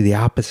actually the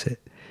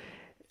opposite.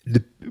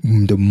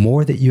 The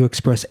more that you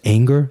express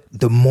anger,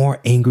 the more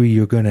angry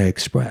you're going to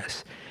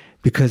express.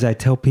 Because I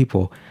tell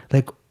people,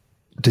 like,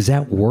 does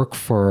that work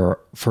for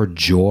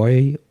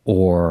joy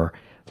or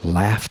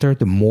laughter,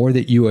 the more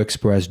that you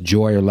express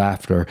joy or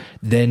laughter,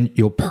 then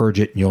you'll purge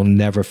it and you'll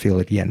never feel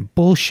it again.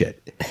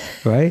 Bullshit,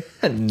 right?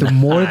 Nice. The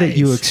more that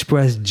you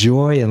express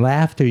joy and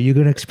laughter, you're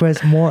going to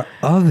express more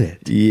of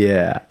it.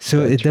 Yeah.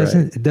 So it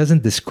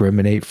doesn't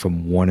discriminate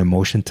from one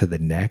emotion to the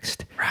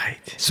next.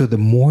 Right. So the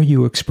more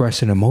you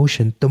express an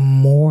emotion, the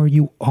more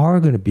you are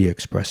going to be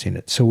expressing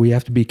it. So we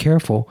have to be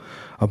careful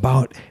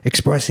about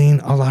expressing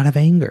a lot of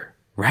anger.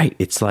 Right.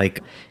 It's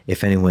like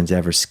if anyone's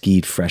ever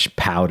skied fresh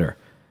powder,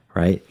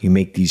 right? You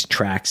make these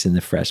tracks in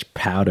the fresh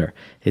powder.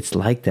 It's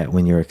like that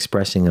when you're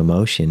expressing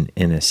emotion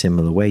in a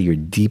similar way. You're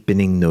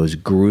deepening those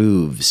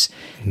grooves.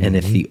 Mm-hmm. And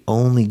if the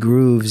only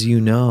grooves you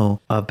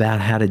know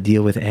about how to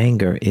deal with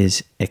anger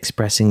is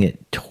expressing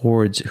it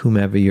towards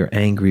whomever you're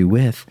angry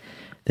with,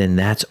 then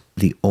that's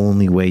the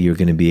only way you're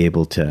going to be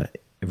able to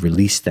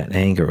release that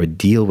anger or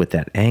deal with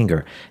that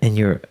anger. And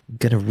you're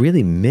going to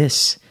really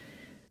miss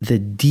the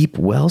deep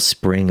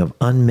wellspring of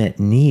unmet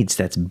needs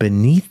that's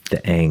beneath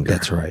the anger.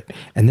 That's right.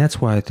 And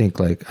that's why I think,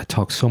 like, I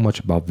talk so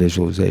much about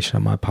visualization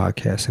on my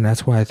podcast. And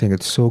that's why I think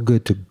it's so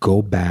good to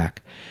go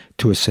back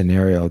to a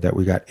scenario that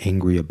we got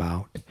angry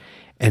about.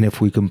 And if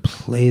we can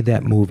play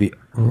that movie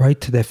right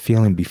to that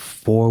feeling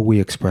before we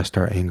expressed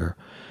our anger,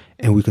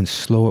 and we can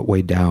slow it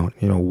way down,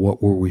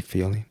 what were we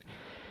feeling?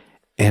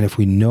 And if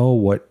we know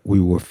what we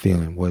were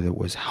feeling, whether it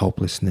was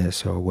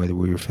helplessness or whether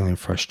we were feeling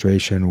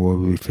frustration or whether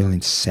we were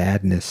feeling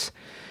sadness,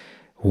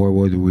 or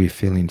whether we were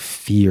feeling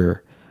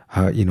fear,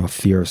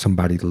 fear of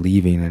somebody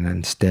leaving, and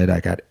instead I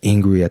got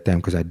angry at them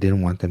because I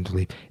didn't want them to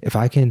leave. If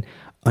I can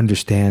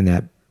understand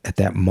that at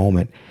that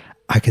moment,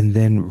 I can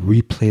then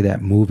replay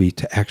that movie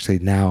to actually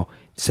now,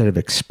 instead of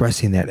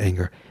expressing that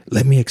anger,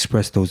 let me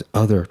express those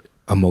other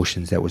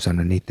emotions that was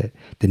underneath it,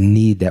 the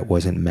need that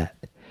wasn't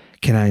met.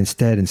 Can I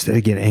instead of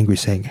getting angry,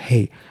 saying,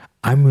 hey,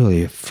 I'm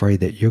really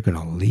afraid that you're going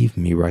to leave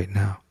me right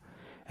now.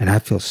 And I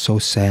feel so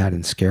sad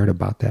and scared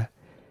about that.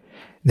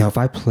 Now, if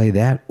I play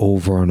that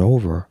over and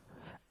over,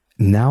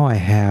 now I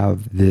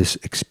have this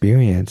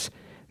experience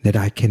that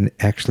I can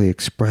actually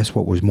express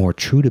what was more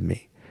true to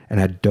me.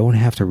 And I don't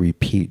have to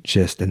repeat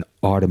just an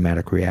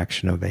automatic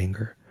reaction of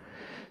anger.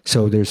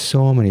 So there's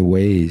so many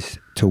ways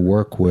to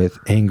work with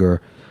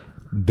anger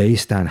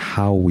based on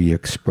how we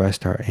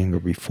expressed our anger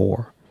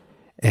before.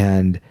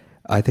 And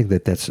I think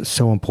that that's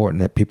so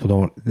important that people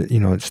don't,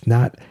 it's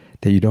not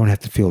that you don't have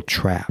to feel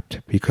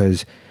trapped,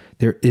 because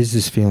there is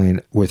this feeling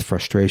with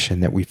frustration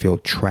that we feel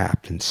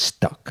trapped and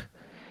stuck.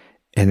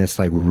 And it's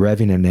like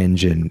revving an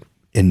engine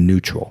in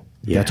neutral.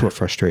 Yeah. That's what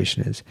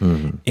frustration is.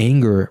 Mm-hmm.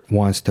 Anger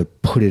wants to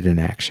put it in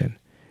action.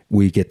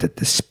 We get to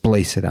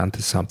displace it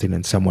onto something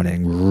and someone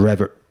and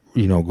rev it,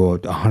 go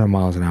 100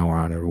 miles an hour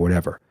on it or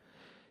whatever.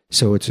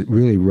 So it's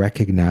really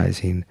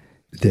recognizing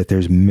that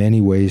there's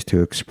many ways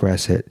to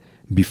express it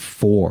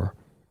before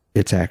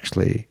it's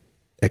actually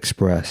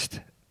expressed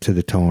to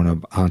the tone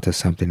of onto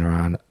something or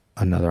on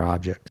another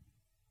object.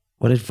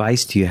 What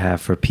advice do you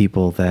have for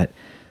people that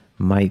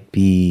might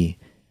be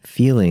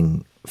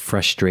feeling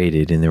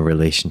frustrated in their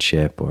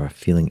relationship or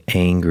feeling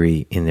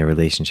angry in their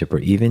relationship or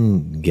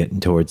even getting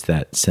towards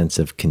that sense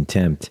of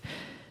contempt?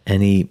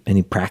 Any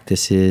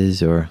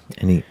practices or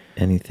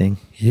anything?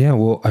 Yeah,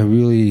 well,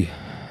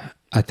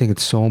 I think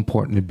it's so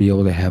important to be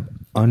able to have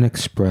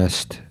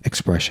unexpressed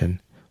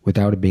expression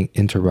without it being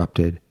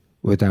interrupted,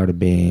 without it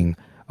being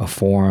a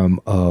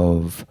forum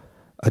of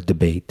a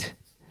debate.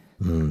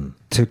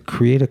 To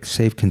create a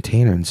safe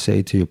container and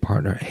say to your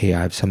partner, hey,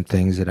 I have some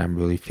things that I'm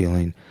really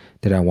feeling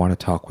that I want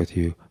to talk with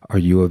you. Are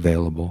you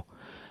available?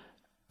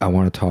 I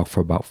want to talk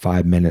for about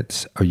 5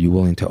 minutes. Are you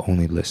willing to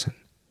only listen?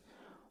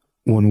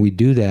 When we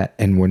do that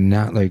and we're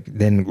not like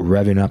then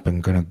revving up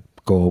and going to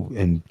go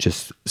and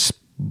just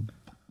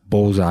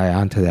bullseye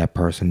onto that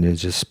person and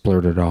just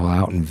splurt it all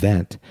out and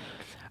vent,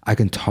 I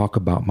can talk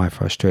about my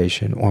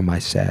frustration or my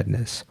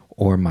sadness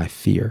or my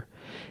fear.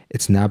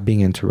 It's not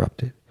being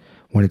interrupted.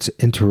 When it's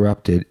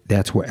interrupted,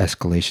 that's where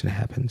escalation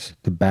happens.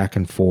 The back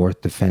and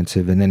forth,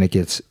 defensive, and then it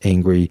gets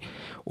angry.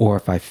 Or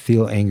if I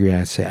feel angry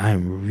and I say,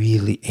 I'm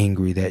really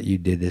angry that you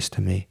did this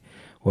to me,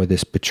 or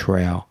this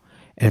betrayal.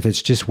 And if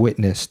it's just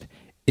witnessed,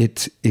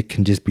 it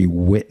can just be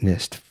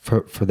witnessed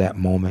for that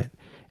moment,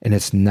 and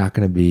it's not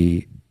going to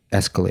be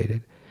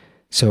escalated.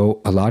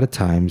 So a lot of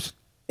times,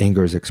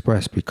 anger is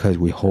expressed because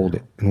we hold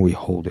it,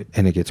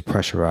 and it gets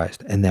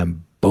pressurized, and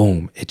then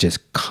boom, it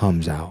just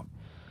comes out.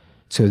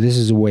 So this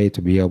is a way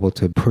to be able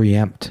to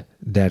preempt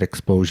that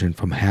explosion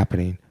from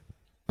happening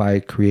by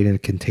creating a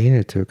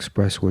container to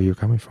express where you're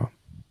coming from.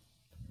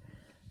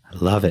 I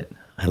love it.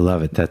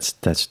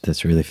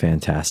 That's really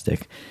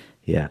fantastic.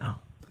 Yeah.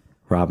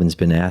 Robin's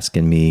been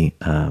asking me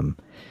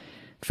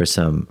for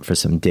some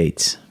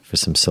dates, for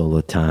some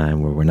solo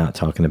time where we're not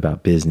talking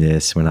about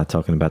business, we're not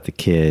talking about the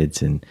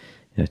kids, and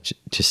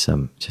just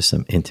some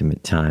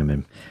intimate time,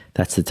 and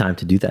that's the time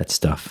to do that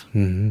stuff.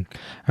 Mm-hmm.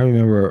 I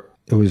remember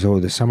it was over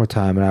the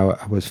summertime, and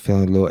I was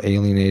feeling a little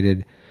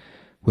alienated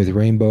with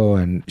Rainbow,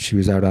 and she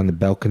was out on the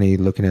balcony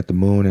looking at the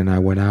moon, and I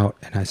went out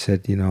and I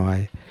said,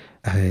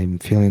 I'm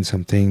feeling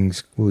some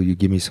things. Will you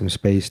give me some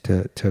space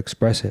to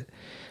express it?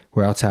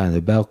 We're outside on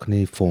the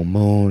balcony, full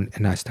moon,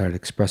 and I started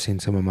expressing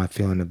some of my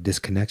feeling of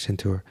disconnection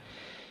to her.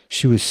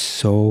 She was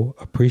so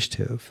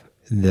appreciative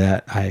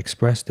that I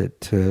expressed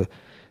it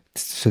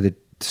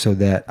so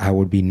that I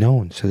would be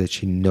known, so that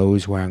she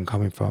knows where I'm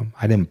coming from.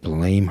 I didn't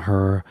blame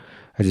her.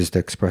 I just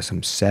expressed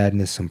some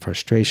sadness, some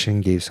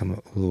frustration, gave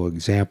some little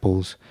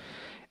examples.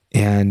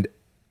 And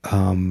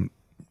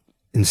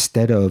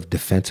instead of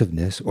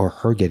defensiveness or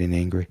her getting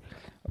angry,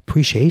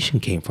 appreciation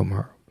came from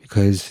her.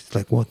 Because it's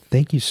like, well,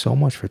 thank you so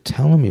much for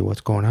telling me what's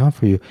going on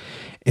for you.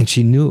 And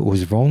she knew it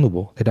was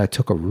vulnerable, that I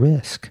took a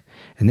risk.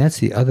 And that's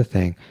the other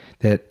thing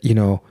that,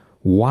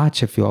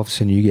 watch if all of a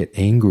sudden you get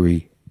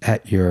angry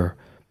at your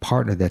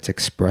partner that's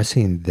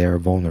expressing their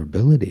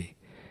vulnerability.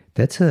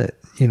 That's a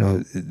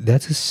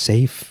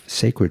safe,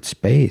 sacred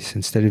space.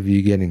 Instead of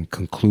you getting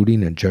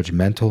concluding and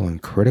judgmental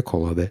and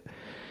critical of it,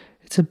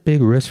 it's a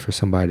big risk for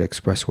somebody to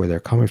express where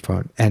they're coming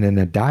from. And in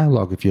a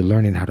dialogue, if you're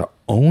learning how to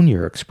own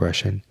your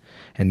expression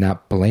and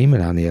not blame it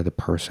on the other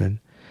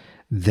person,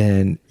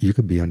 then you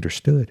could be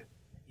understood.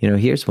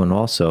 Here's one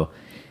also,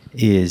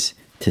 is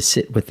to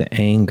sit with the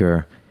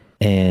anger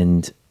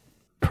and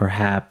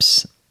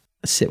perhaps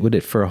sit with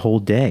it for a whole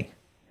day.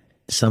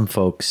 Some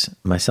folks,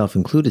 myself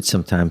included,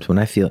 sometimes when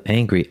I feel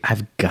angry,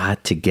 I've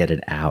got to get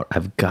it out.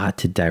 I've got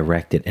to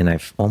direct it. And I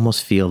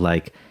almost feel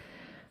like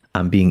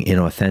I'm being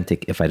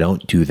inauthentic if I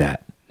don't do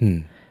that.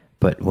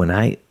 But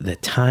the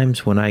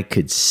times when I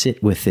could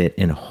sit with it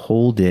and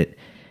hold it,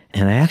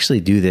 and I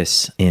actually do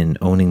this in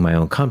owning my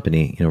own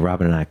company.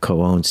 Robin and I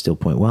co-own Still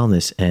Point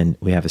Wellness, and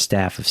we have a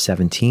staff of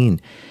 17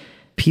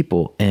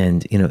 people.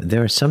 And,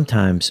 there are some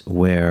times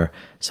where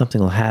something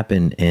will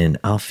happen and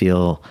I'll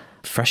feel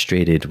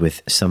frustrated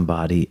with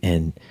somebody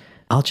and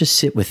I'll just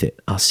sit with it.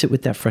 I'll sit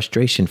with that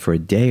frustration for a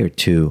day or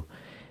two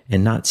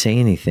and not say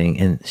anything.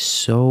 And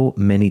so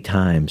many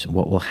times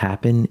what will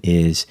happen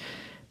is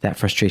that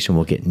frustration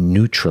will get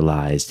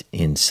neutralized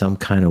in some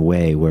kind of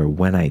way where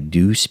when I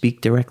do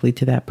speak directly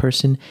to that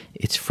person,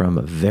 it's from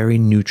a very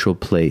neutral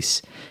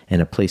place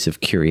and a place of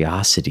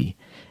curiosity.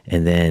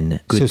 And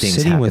then good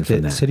things happen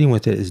from that. Sitting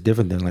with it is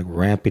different than like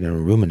ramping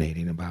and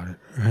ruminating about it,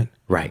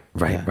 right?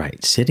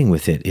 Right. Sitting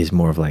with it is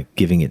more of like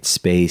giving it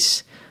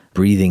space,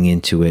 breathing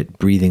into it,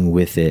 breathing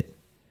with it.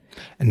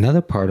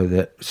 Another part of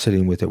that,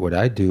 sitting with it, what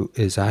I do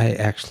is I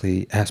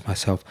actually ask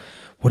myself,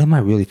 what am I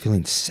really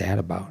feeling sad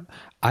about?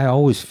 I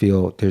always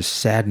feel there's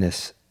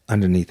sadness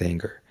underneath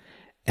anger,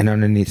 and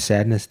underneath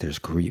sadness, there's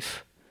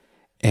grief.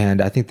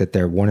 And I think that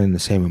they're one and the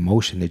same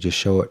emotion. They just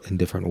show it in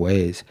different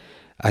ways.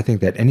 I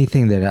think that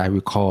anything that I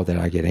recall that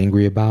I get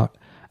angry about,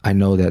 I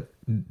know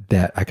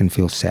that I can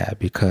feel sad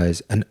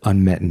because an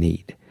unmet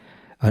need,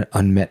 an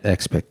unmet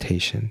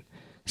expectation,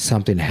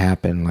 something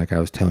happened. Like I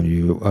was telling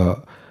you,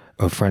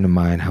 a friend of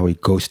mine, how he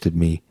ghosted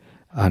me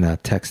on a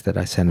text that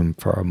I sent him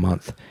for a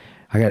month.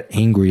 I got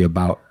angry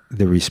about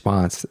the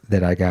response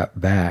that I got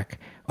back.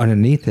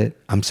 Underneath it,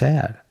 I'm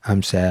sad.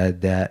 I'm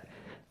sad that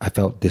I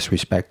felt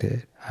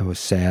disrespected. I was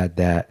sad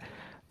that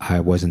I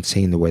wasn't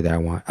seen the way that I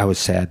want. I was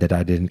sad that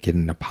I didn't get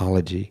an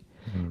apology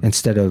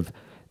instead of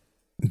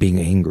being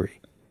angry.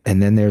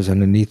 And then there's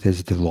underneath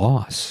is the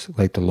loss,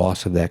 like the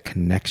loss of that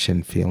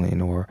connection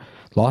feeling, or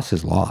loss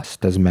is loss.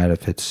 Doesn't matter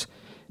if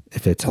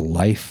it's a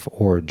life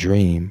or a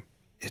dream,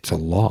 it's a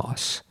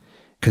loss.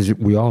 Because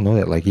we all know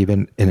that, like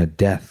even in a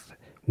death,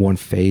 one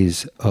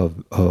phase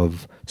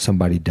of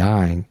somebody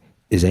dying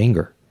is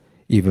anger,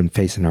 even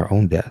facing our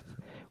own death.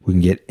 We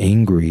can get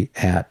angry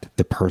at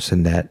the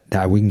person that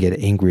died. We can get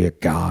angry at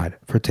God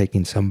for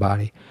taking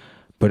somebody.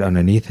 But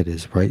underneath it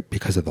is, right,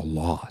 because of the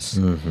loss.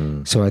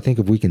 Mm-hmm. So I think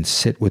if we can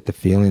sit with the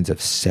feelings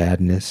of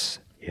sadness,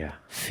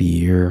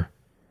 fear,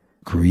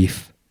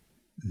 grief,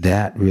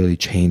 that really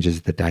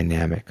changes the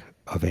dynamic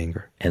of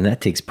anger. And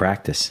that takes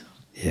practice.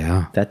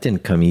 Yeah. That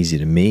didn't come easy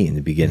to me in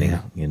the beginning,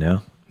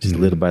 just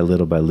little by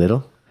little by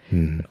little.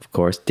 Mm-hmm. Of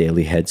course,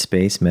 daily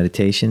headspace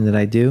meditation that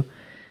I do.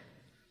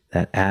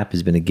 That app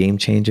has been a game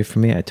changer for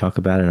me. I talk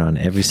about it on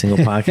every single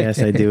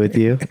podcast I do with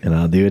you, and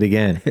I'll do it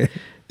again.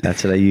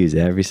 That's what I use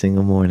every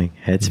single morning,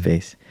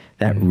 Headspace.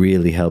 That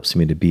really helps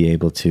me to be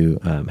able to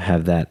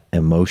have that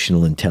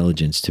emotional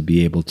intelligence, to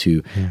be able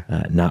to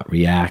not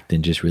react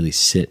and just really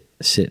sit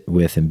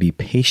with and be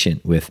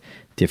patient with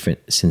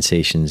different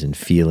sensations and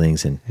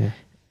feelings and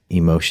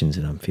emotions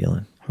that I'm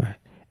feeling. Right.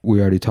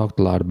 We already talked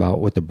a lot about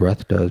what the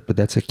breath does, but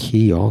that's a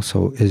key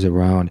also is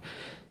around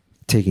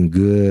taking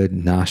good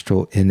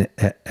nostril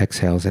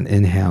exhales and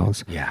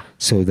inhales,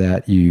 so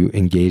that you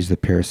engage the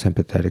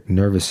parasympathetic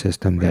nervous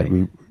system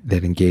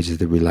that engages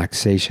the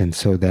relaxation,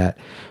 so that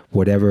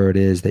whatever it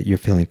is that you're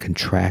feeling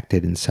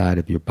contracted inside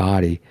of your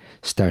body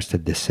starts to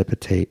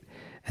dissipate,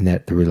 and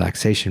that the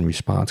relaxation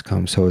response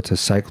comes. So it's a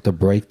cycle to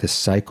break the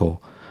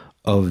cycle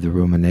of the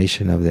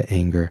rumination of the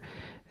anger.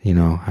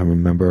 I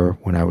remember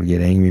when I would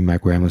get angry, my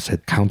grandma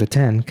said, count to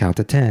 10, count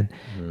to 10.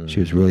 She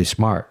was really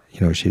smart.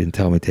 She didn't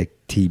tell me to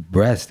take deep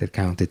breaths that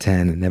count to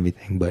 10 and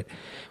everything. But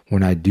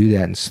when I do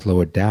that and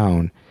slow it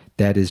down,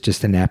 that is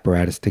just an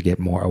apparatus to get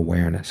more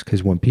awareness.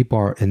 Because when people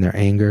are in their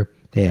anger,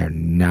 they are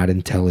not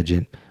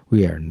intelligent.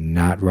 We are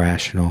not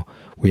rational.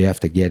 We have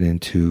to get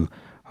into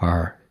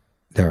our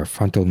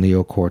frontal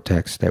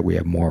neocortex, that we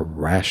have more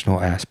rational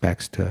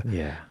aspects to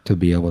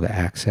be able to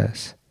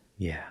access.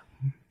 Yeah.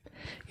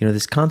 You know,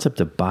 this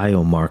concept of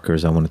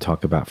biomarkers I want to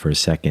talk about for a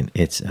second.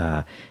 It's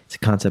a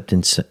concept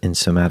in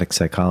somatic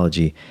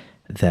psychology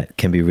that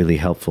can be really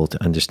helpful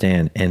to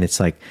understand. And it's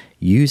like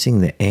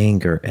using the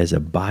anger as a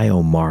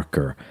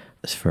biomarker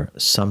for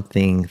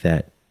something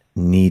that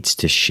needs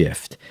to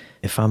shift.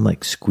 If I'm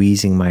like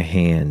squeezing my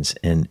hands,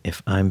 and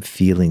if I'm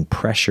feeling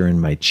pressure in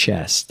my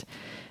chest,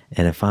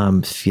 and if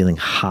I'm feeling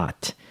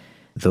hot,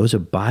 those are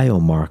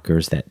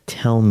biomarkers that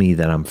tell me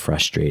that I'm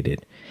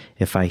frustrated.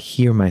 If I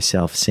hear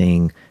myself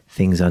saying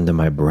things under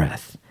my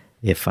breath,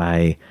 if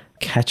I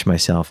catch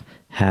myself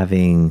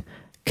having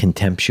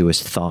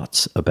contemptuous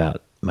thoughts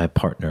about my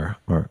partner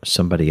or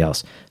somebody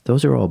else,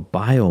 those are all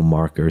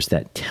biomarkers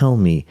that tell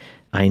me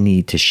I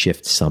need to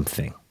shift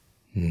something.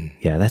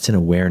 Yeah, that's an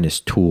awareness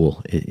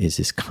tool, is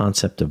this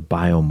concept of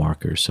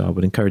biomarkers. So I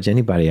would encourage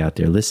anybody out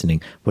there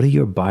listening, what are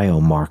your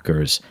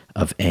biomarkers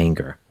of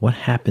anger? What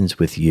happens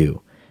with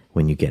you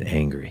when you get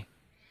angry?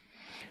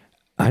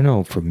 I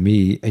know for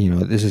me,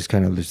 this is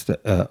kind of just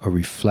a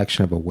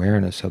reflection of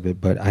awareness of it,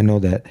 but I know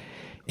that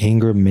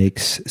anger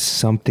makes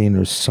something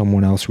or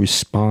someone else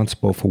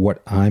responsible for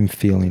what I'm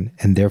feeling,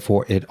 and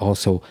therefore it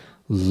also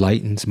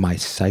lightens my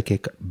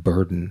psychic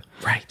burden.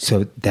 Right.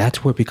 So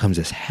that's where it becomes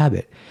this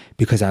habit,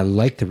 because I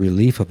like the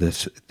relief of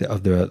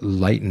the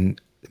lighten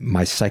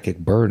my psychic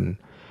burden.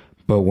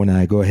 But when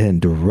I go ahead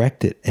and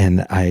direct it,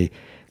 and I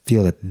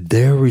feel that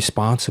they're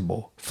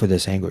responsible for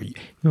this anger,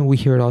 we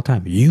hear it all the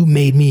time. You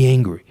made me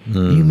angry.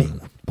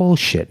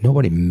 Bullshit.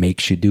 Nobody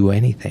makes you do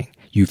anything.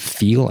 You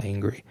feel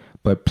angry,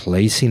 but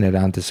placing it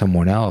onto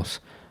someone else,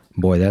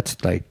 boy,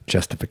 that's like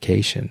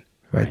justification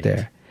right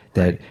there.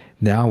 That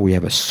now we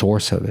have a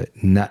source of it.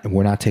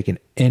 We're not taking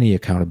any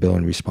accountability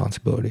and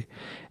responsibility.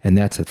 And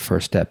that's the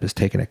first step, is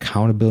taking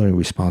accountability and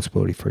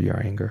responsibility for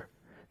your anger,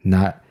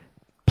 not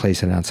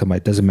placing it on somebody.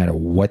 It doesn't matter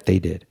what they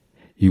did.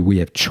 We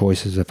have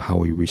choices of how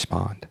we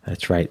respond.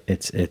 That's right.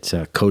 It's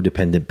a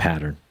codependent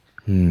pattern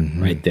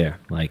right there.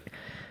 Like,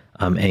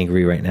 I'm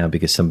angry right now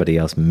because somebody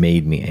else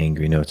made me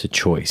angry. No, it's a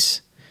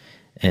choice.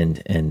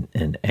 And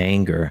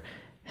anger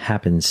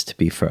happens to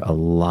be, for a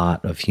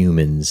lot of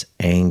humans,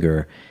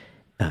 anger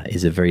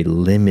is a very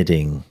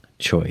limiting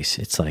choice.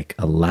 It's like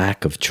a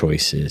lack of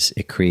choices.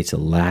 It creates a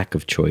lack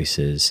of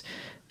choices.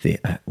 The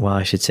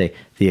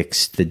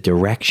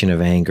direction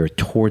of anger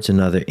towards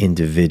another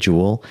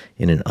individual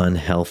in an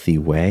unhealthy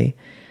way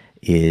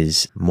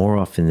is, more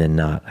often than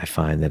not, I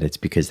find that it's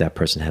because that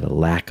person had a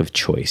lack of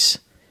choice,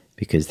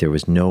 because there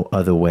was no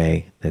other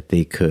way that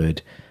they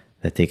could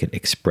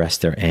express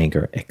their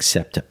anger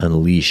except to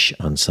unleash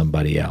on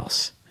somebody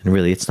else. And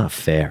really, it's not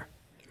fair.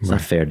 It's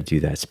not fair to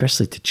do that,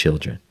 especially to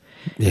children.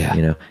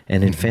 Yeah.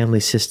 And in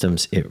family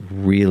systems, it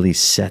really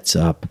sets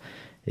up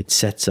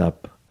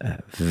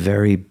a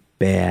very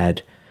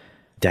bad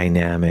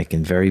dynamic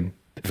and very,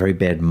 very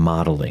bad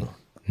modeling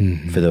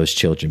for those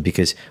children,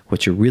 because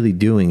what you're really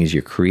doing is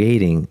you're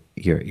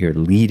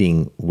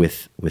leading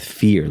with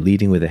fear,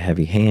 leading with a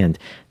heavy hand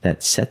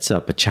that sets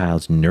up a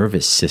child's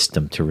nervous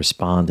system to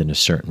respond in a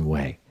certain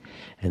way.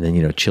 And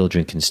then,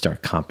 children can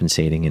start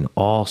compensating in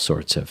all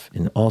sorts of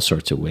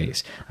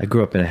ways. I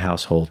grew up in a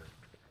household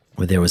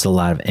where there was a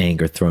lot of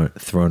anger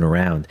thrown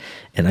around,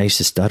 and I used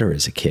to stutter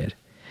as a kid,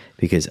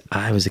 because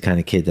I was the kind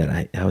of kid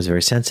that I was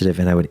very sensitive,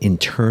 and I would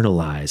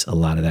internalize a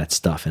lot of that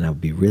stuff, and I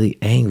would be really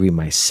angry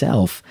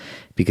myself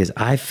because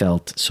I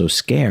felt so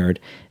scared,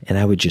 and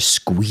I would just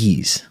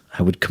squeeze.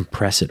 I would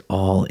compress it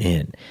all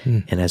in.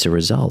 And as a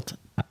result,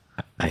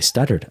 I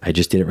stuttered. I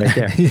just did it right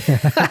there.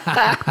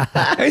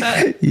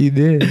 You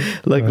did.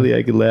 Luckily,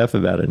 I could laugh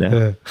about it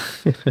now.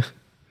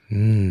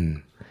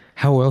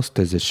 How else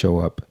does it show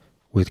up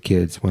with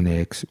kids when they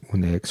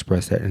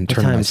express that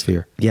internalized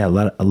fear? Yeah,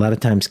 a lot of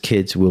times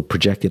kids will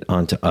project it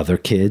onto other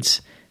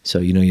kids. So,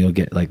 you'll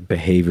get like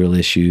behavioral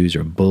issues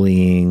or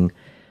bullying.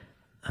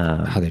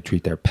 How they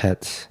treat their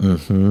pets.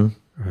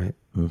 Right.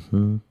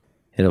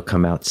 It'll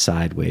come out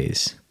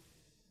sideways.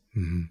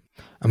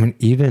 I mean,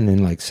 even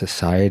in like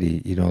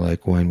society,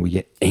 like when we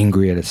get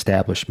angry at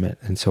establishment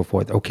and so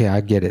forth. Okay,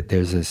 I get it.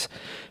 There's this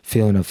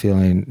feeling of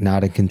feeling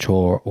not in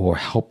control or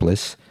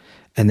helpless.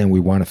 And then we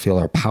want to feel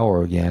our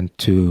power again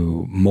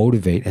to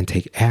motivate and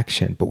take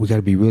action. But we got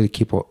to be really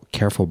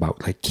careful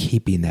about like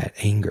keeping that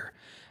anger.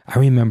 I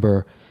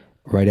remember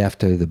right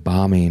after the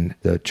bombing,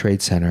 the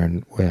Trade Center,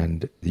 and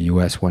when the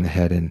U.S. went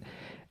ahead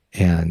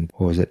and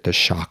what was it, the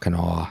shock and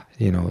awe,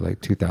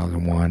 like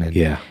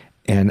 2001.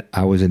 And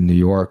I was in New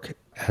York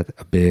at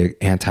a big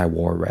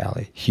anti-war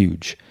rally,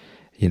 huge.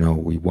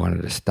 We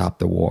wanted to stop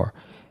the war.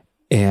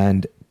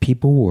 And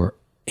people were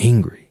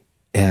angry.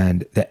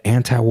 And the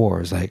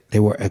anti-war is like, they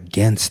were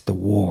against the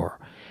war.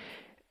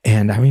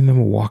 And I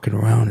remember walking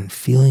around and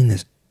feeling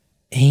this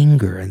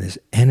anger and this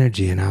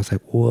energy. And I was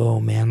like, whoa,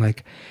 man,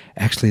 like,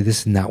 actually,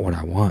 this is not what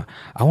I want.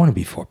 I want to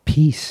be for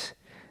peace.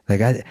 Like,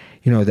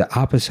 the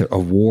opposite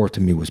of war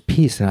to me was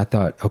peace. And I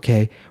thought,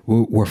 okay,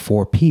 we're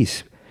for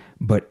peace.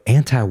 But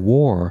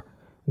anti-war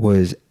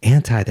was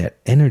anti that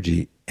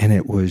energy, and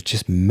it was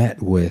just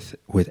met with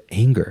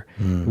anger.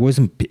 It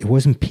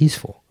wasn't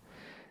peaceful.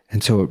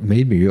 And so it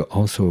made me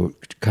also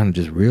kind of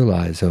just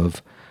realize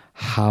of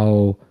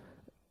how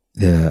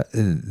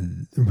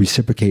the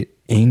reciprocate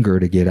anger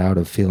to get out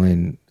of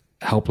feeling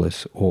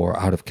helpless or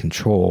out of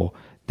control,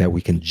 that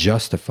we can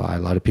justify. A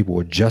lot of people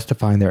were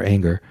justifying their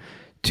anger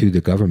to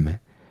the government.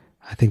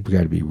 I think we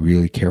got to be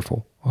really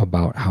careful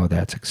about how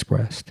that's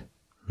expressed.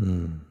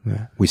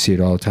 Yeah. We see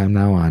it all the time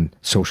now on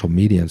social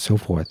media and so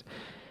forth.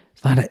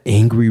 A lot of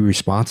angry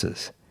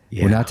responses.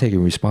 Yeah. We're not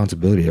taking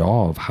responsibility at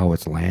all of how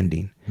it's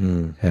landing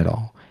at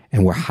all.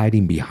 And we're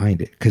hiding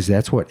behind it, because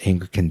that's what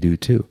anger can do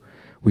too.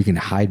 We can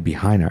hide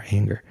behind our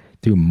anger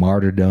through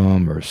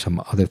martyrdom or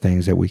some other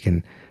things that we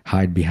can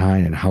hide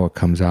behind and how it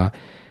comes out.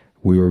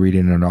 We were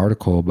reading an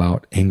article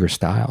about anger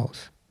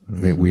styles.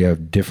 We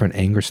have different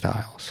anger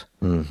styles.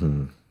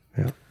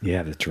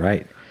 Yeah, that's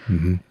right.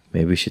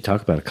 Maybe we should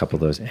talk about a couple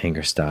of those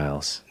anger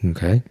styles.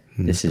 Okay.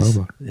 This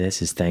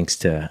is thanks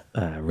to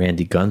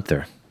Randy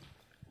Gunther.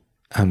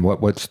 And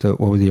what was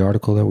the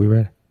article that we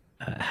read?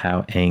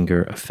 How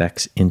anger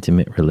affects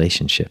intimate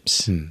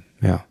relationships.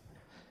 Yeah.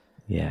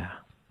 Yeah.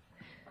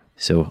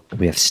 So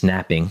we have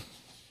snapping.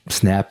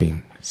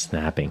 Snapping.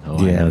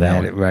 Oh, yeah, I know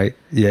that one. Right?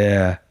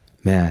 Yeah,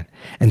 man.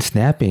 And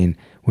snapping,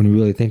 when you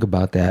really think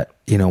about that,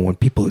 when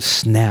people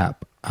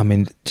snap, I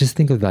mean, just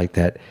think of like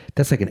that.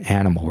 That's like an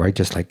animal, right?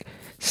 Just like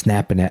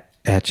snapping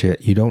at you.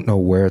 You don't know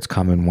where it's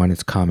coming, when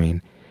it's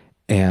coming.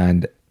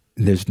 And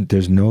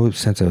there's no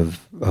sense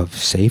of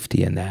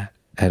safety in that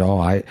at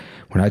all.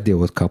 When I deal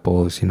with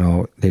couples,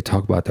 they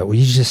talk about that. Well,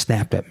 you just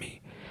snapped at me.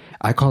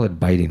 I call it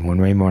biting. When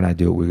Rainbow and I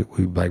do it,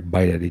 we like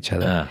bite at each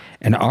other.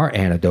 And our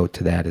antidote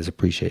to that is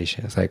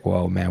appreciation. It's like,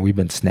 well, man, we've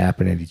been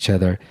snapping at each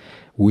other.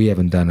 We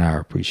haven't done our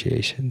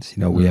appreciations.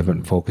 We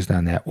haven't focused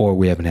on that, or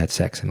we haven't had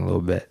sex in a little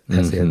bit.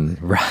 That's it.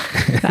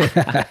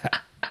 Right.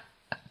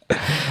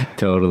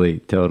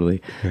 Totally.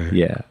 Right.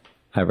 Yeah.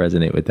 I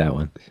resonate with that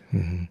one.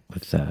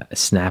 With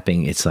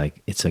snapping, it's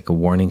like a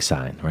warning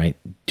sign, right?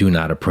 Do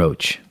not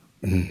approach.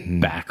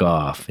 Back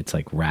off. It's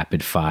like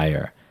rapid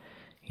fire,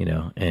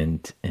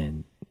 and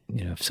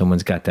if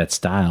someone's got that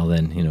style,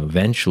 then,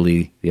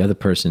 eventually the other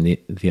person,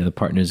 the other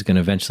partner is going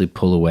to eventually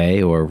pull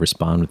away or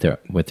respond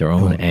with their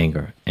own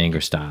anger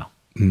style.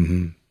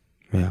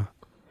 Yeah.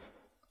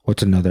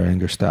 What's another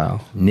anger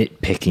style?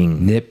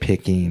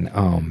 Nitpicking.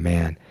 Oh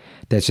man.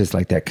 That's just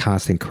like that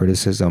constant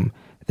criticism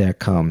that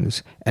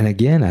comes. And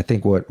again, I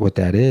think what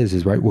that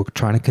is right, we're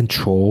trying to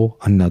control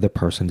another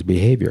person's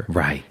behavior.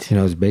 Right.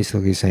 It's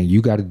basically saying,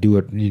 you got to do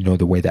it,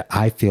 the way that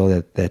I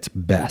feel that's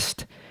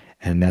best.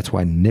 And that's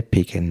why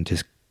nitpicking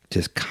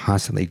just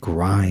constantly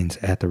grinds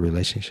at the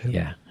relationship.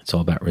 Yeah. It's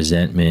all about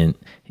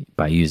resentment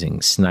by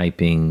using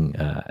sniping,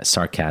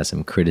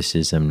 sarcasm,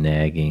 criticism,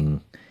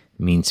 nagging,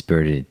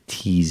 mean-spirited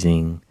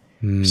teasing,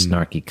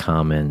 snarky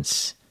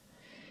comments.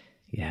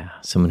 Yeah.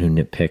 Someone who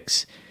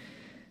nitpicks,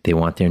 they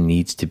want their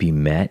needs to be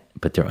met,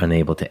 but they're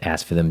unable to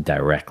ask for them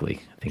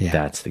directly. I think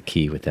that's the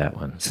key with that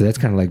one. So that's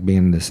kind of like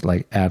being this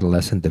like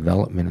adolescent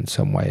development in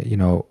some way.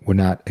 We're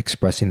not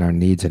expressing our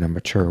needs in a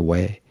mature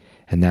way.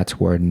 And that's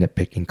where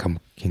nitpicking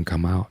can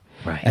come out.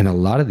 Right. And a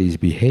lot of these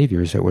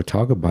behaviors that we're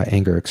talking about,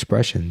 anger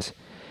expressions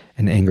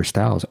and anger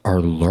styles, are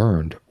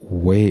learned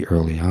way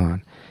early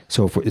on.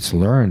 So if it's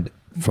learned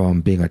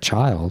from being a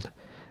child,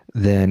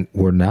 then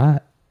we're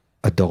not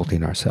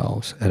adulting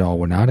ourselves at all.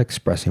 We're not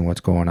expressing what's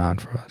going on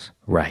for us.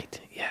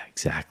 Right. Yeah,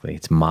 exactly.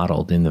 It's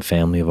modeled in the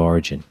family of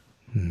origin.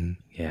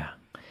 Yeah.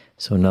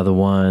 So another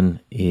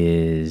one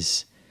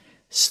is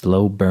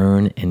slow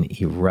burn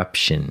and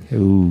eruption.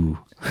 Ooh.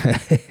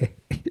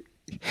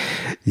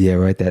 Yeah,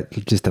 right. That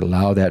just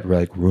allow that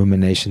like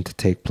rumination to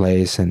take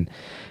place. And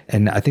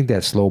I think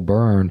that slow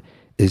burn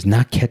is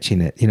not catching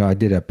it. I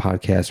did a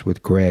podcast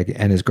with Greg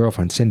and his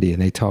girlfriend, Cindy,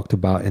 and they talked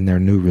about in their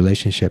new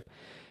relationship,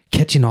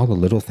 catching all the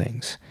little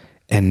things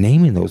and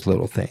naming those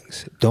little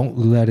things. Don't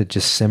let it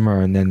just simmer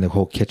and then the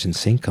whole kitchen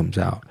sink comes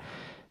out.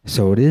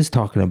 So it is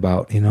talking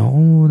about,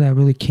 oh, that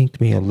really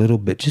kinked me a little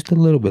bit, just a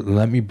little bit.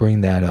 Let me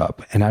bring that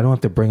up. And I don't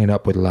have to bring it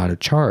up with a lot of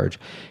charge,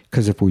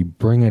 because if we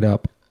bring it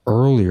up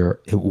earlier,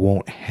 it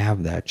won't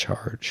have that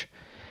charge.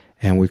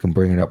 And we can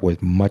bring it up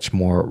with much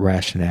more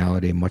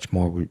rationality, much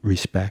more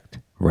respect.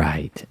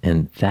 Right.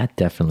 And that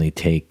definitely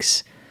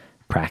takes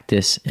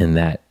practice, and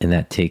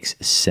that takes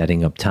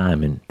setting up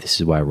time. And this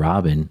is why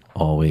Robin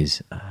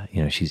always,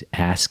 she's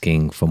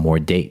asking for more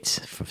dates,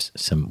 for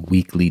some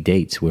weekly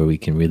dates where we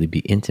can really be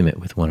intimate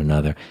with one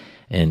another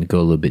and go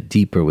a little bit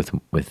deeper with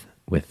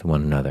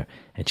one another.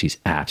 And she's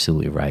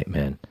absolutely right,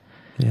 man.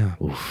 Yeah.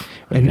 Oof.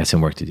 I got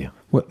some work to do.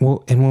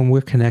 Well, and when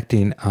we're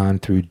connecting on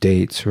through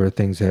dates or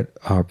things that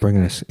are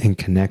bringing us in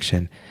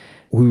connection,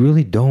 we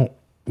really don't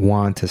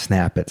want to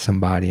snap at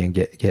somebody and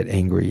get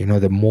angry.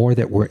 The more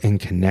that we're in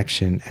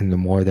connection and the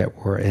more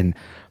that we're in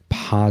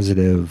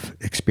positive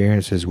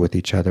experiences with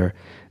each other,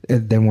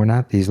 then we're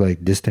not these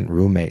like distant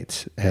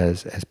roommates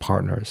as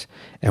partners.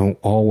 And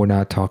we're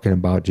not talking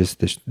about just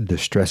the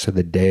stress of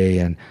the day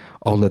and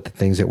all of the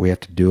things that we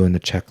have to do in the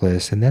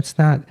checklist. And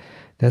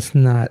that's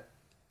not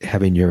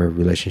having your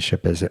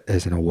relationship as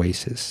an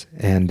oasis.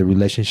 And the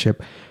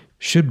relationship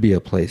should be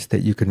a place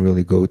that you can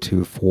really go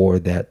to for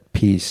that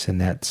peace and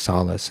that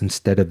solace,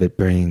 instead of it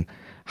bringing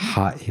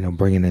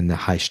in the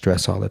high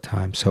stress all the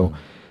time. So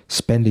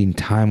spending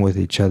time with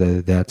each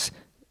other that's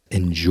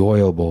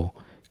enjoyable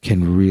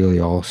can really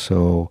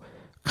also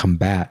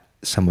combat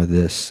some of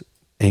this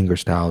anger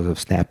styles of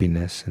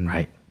snappiness. And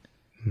right.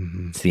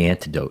 It's the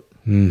antidote.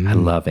 I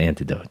love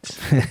antidotes.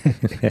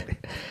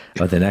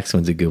 Oh, the next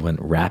one's a good one.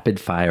 Rapid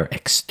fire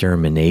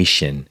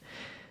extermination,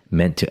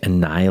 meant to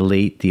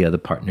annihilate the other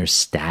partner's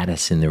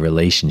status in the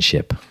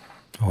relationship.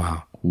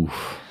 Wow.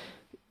 Oof.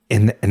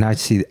 And I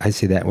see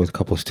that with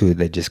couples too.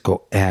 They just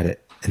go at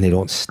it and they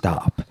don't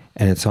stop.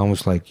 And it's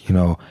almost like,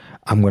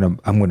 I'm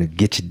gonna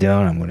get you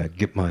down. I'm gonna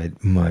get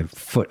my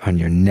foot on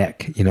your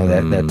neck.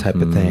 That type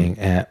of thing.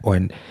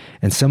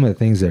 And some of the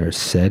things that are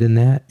said in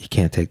that, you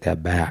can't take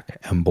that back.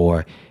 And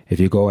boy, if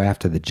you go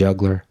after the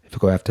juggler, if you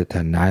go after to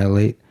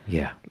annihilate,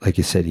 yeah, like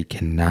you said, you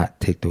cannot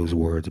take those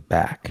words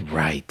back.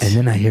 Right. And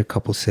then I hear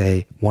couples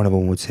say, one of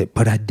them would say,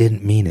 "But I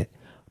didn't mean it."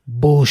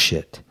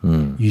 Bullshit.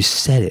 You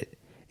said it.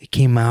 It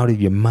came out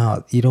of your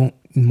mouth.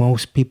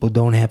 Most people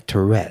don't have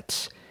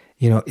Tourette's.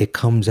 It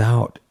comes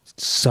out.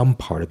 Some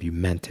part of you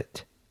meant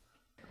it.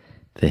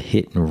 The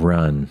hit and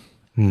run.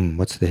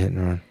 What's the hit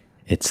and run?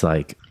 It's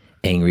like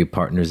angry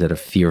partners that are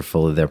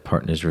fearful of their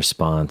partner's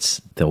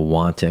response. They'll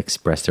want to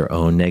express their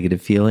own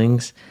negative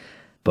feelings,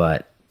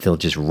 but they'll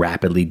just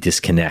rapidly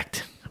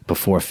disconnect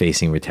before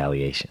facing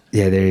retaliation.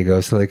 Yeah, there you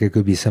go. So like it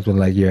could be something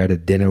like you're at a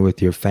dinner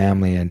with your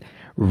family, and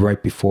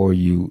right before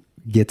you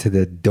get to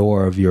the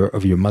door of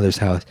your mother's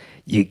house,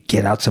 you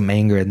get out some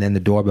anger, and then the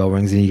doorbell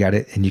rings and you got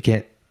it, and you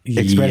can't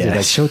express it. Like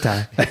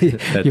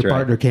showtime. Your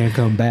partner can't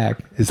come back.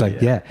 It's like,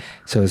 yeah.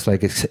 So it's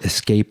like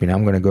escaping.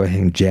 I'm going to go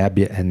ahead and jab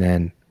you and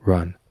then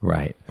run.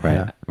 Right.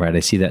 I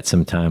see that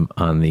sometime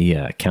on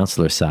the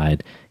counselor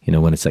side,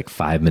 when it's like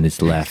 5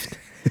 minutes left,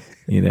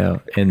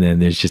 and then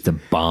there's just a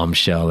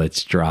bombshell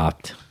that's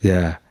dropped.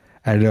 Yeah,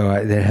 I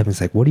know. That happens.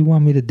 Like, what do you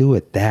want me to do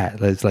with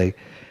that? It's like,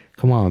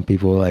 come on,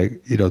 people.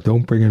 Like,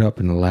 don't bring it up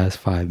in the last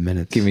 5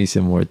 minutes. Give me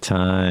some more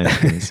time.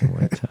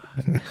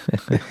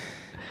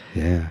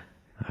 Yeah.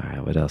 All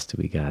right, what else do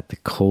we got? The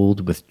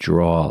cold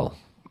withdrawal.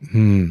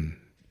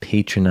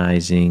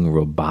 Patronizing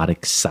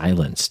robotic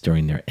silence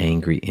during their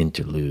angry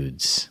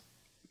interludes.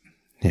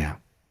 Yeah.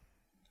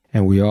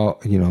 And we all,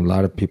 a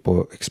lot of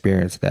people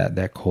experience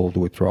that cold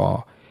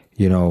withdrawal.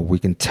 We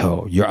can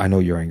tell, I know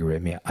you're angry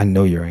at me. I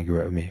know you're angry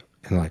at me.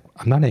 And like,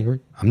 I'm not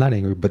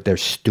angry, but they're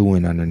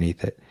stewing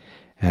underneath it.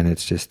 And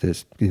it's just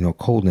this,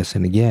 coldness.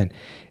 And again,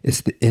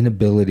 it's the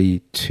inability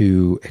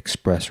to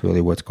express really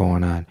what's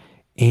going on,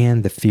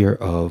 and the fear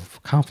of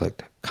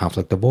conflict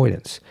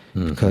avoidance,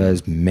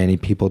 because many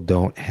people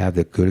don't have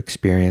the good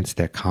experience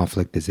that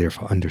conflict is there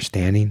for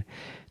understanding,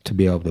 to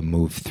be able to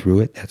move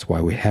through it. That's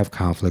why we have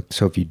conflict.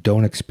 So if you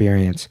don't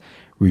experience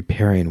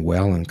repairing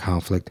well in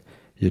conflict,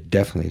 you're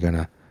definitely going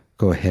to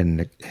go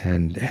ahead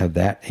and have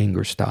that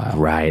anger style.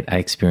 Right. I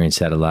experienced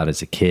that a lot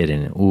as a kid,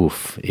 and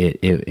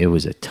it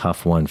was a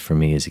tough one for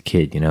me as a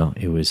kid.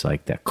 It was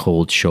like that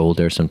cold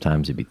shoulder.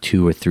 Sometimes it'd be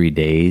 2 or 3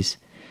 days.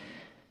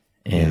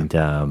 And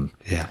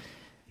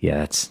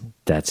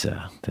that's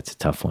a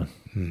tough one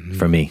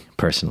for me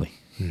personally.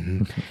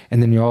 And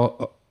then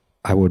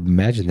I would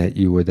imagine that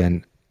you were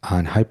then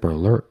on hyper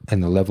alert,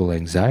 and the level of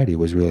anxiety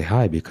was really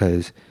high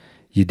because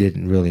you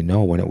didn't really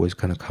know when it was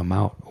going to come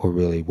out, or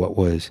really what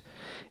was,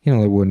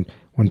 when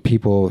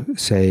people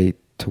say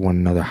to one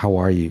another, "How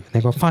are you?" And they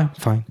go, "Fine,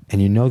 fine."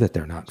 And you know that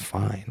they're not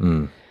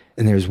fine.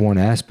 And there's one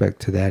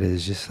aspect to that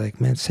is just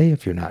like, man, say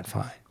if you're not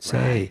fine.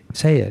 Say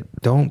it.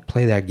 Don't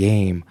play that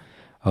game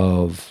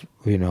of,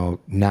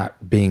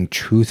 not being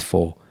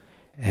truthful,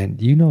 and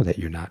that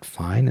you're not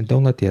fine, and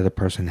don't let the other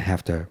person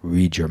have to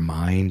read your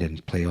mind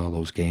and play all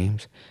those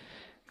games.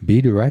 Be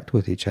direct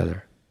with each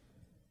other.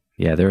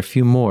 Yeah, there are a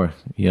few more.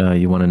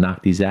 You want to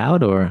knock these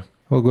out, or?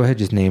 Well, go ahead,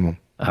 just name them.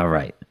 All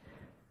right.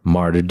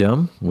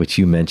 Martyrdom, which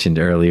you mentioned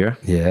earlier.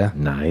 Yeah.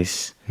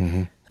 Nice.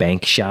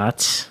 Bank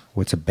shots.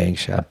 What's a bank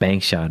shot? A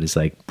bank shot is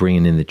like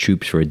bringing in the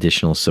troops for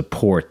additional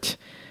support.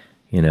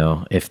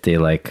 If they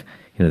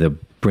they're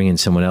bringing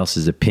someone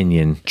else's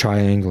opinion.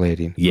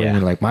 Triangulating. Yeah.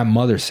 Like, my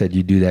mother said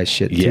you do that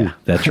shit too. Yeah,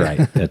 that's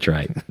right. That's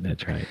right.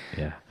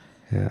 Yeah.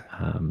 Yeah.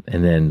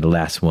 And then the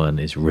last one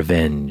is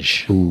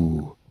revenge.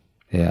 Ooh.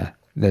 Yeah.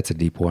 That's a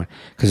deep one.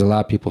 Because a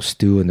lot of people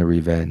stew in the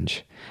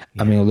revenge.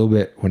 Yeah. I mean, a little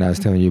bit when I was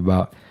telling you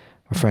about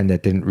a friend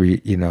that didn't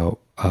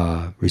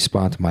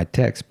respond to my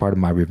text, part of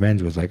my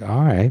revenge was like,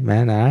 all right,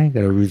 man, I ain't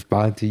going to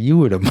respond to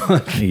you in a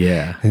month.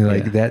 Yeah. And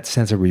that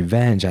sense of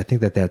revenge, I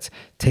think that's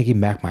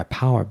taking back my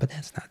power, but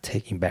that's not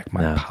taking back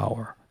my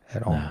power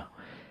at all. No.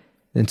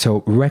 And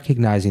so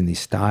recognizing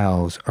these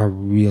styles are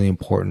really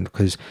important,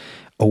 because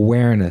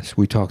awareness.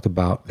 We talked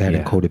about that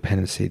in Yeah.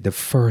 codependency. The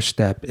first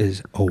step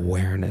is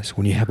awareness.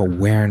 When you have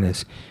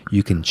awareness,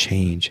 you can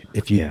change.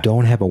 If you Yeah.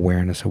 don't have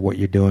awareness of what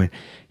you're doing,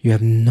 you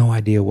have no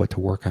idea what to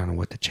work on and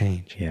what to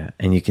change. Yeah.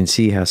 And you can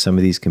see how some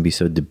of these can be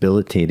so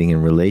debilitating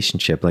in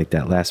relationship, like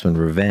that last one,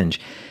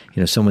 revenge.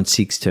 Someone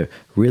seeks to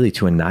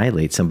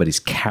annihilate somebody's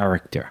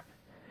character,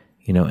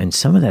 and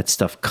some of that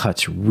stuff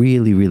cuts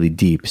really, really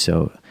deep.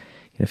 So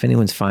if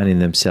anyone's finding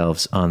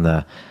themselves on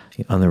the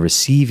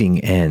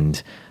receiving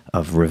end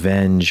of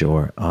revenge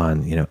or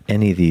on,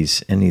 any of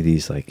these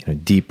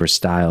like, deeper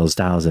styles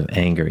of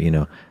anger,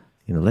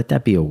 let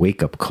that be a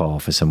wake-up call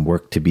for some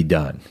work to be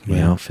done,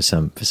 for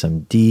some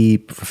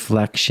deep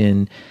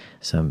reflection,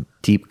 some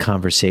deep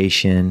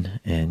conversation,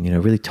 and,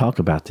 really talk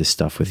about this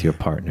stuff with your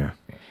partner.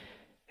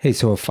 Hey,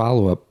 so a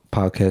follow-up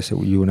podcast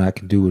that you and I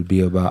can do would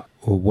be about,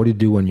 well, what to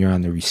do when you're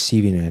on the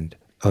receiving end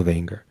of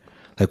anger.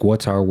 Like,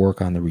 what's our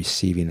work on the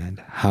receiving end?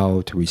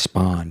 How to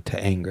respond to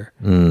anger.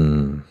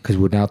 Because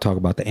we'll now talk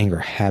about the anger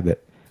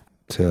habit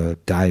to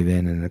dive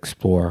in and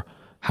explore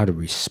how to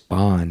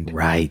respond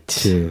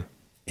to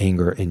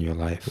anger in your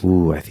life.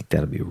 Ooh, I think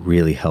that'll be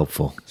really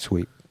helpful.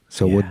 Sweet.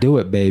 So we'll do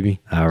it,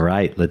 baby. All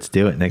right, let's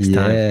do it next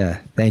time. Yeah.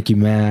 Thank you,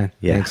 man.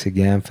 Yeah. Thanks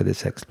again for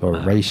this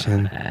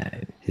exploration.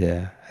 Right.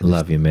 Yeah.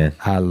 Love you, man.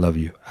 I love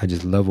you. I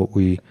just love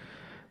when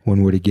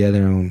we're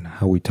together and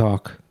how we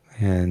talk,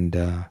 and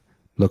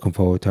looking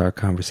forward to our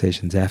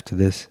conversations after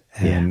this,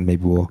 and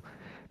maybe we'll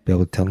be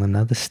able to tell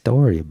another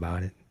story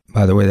about it.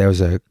 By the way, that was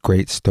a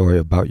great story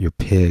about your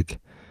pig,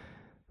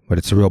 but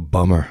it's a real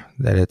bummer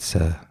that it's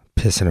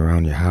pissing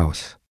around your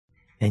house.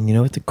 And you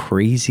know what the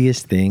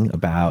craziest thing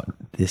about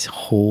this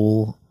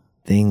whole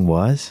thing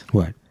was?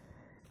 What?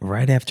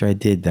 Right after I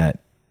did that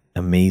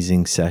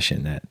amazing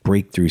session, that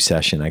breakthrough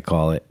session, I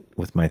call it,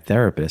 with my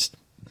therapist,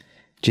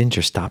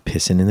 Ginger stopped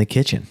pissing in the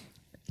kitchen.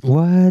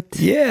 What?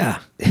 Yeah.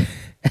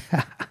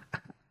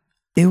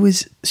 It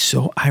was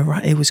so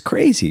ironic. It was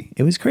crazy.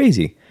 It was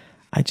crazy.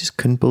 I just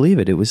couldn't believe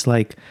it. It was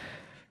like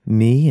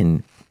me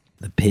and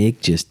the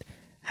pig just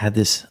had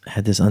this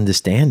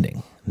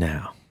understanding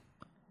now.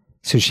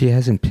 So she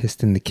hasn't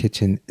pissed in the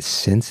kitchen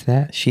since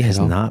that? She has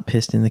not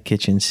pissed in the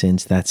kitchen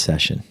since that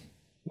session.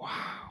 Wow.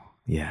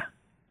 Yeah.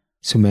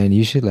 So, man,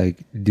 you should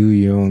do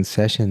your own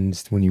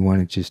sessions when you want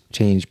to just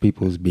change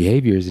people's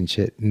behaviors and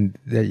shit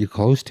that you're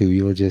close to.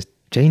 You'll just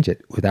change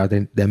it without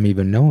them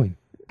even knowing.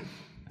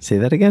 Say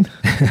that again?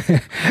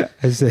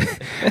 I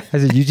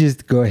said, you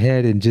just go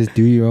ahead and just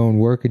do your own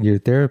work in your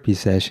therapy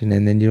session,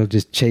 and then you'll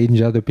just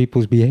change other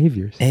people's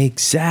behaviors.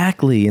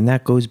 Exactly. And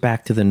that goes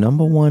back to the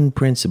number one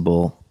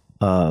principle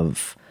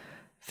of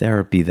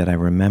therapy that I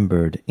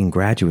remembered in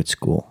graduate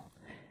school,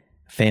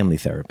 family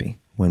therapy.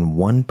 When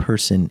one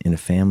person in a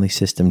family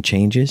system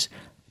changes,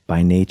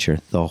 by nature,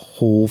 the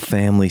whole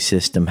family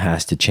system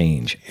has to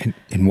change.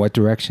 In what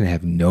direction? I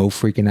have no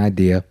freaking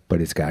idea, but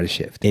it's got to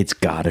shift. It's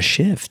got to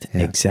shift.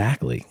 Yeah.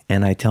 Exactly.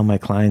 And I tell my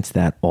clients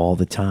that all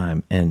the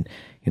time. And,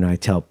 I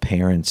tell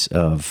parents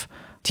of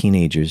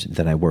teenagers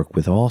that I work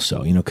with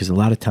also, because a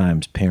lot of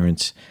times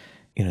parents,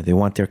 they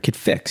want their kid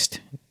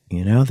fixed.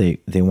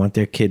 They want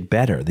their kid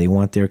better. They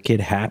want their kid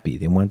happy.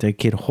 They want their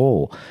kid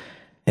whole.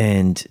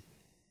 And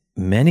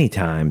many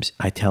times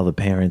I tell the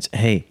parents,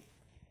 hey,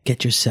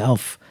 get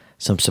yourself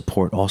some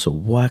support also.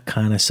 What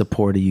kind of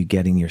support are you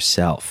getting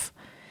yourself?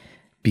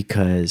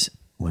 Because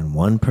when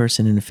one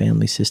person in the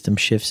family system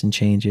shifts and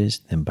changes,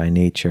 then by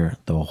nature,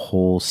 the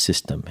whole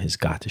system has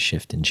got to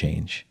shift and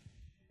change.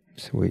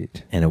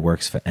 Sweet. And it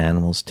works for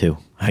animals too,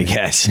 I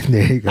guess.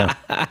 There you go.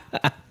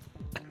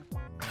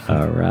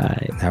 All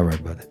right. All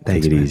right, brother.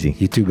 Thanks, Take it man. easy.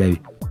 You too, baby.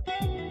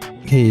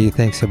 Hey,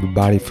 thanks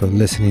everybody for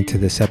listening to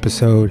this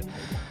episode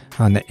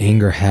on the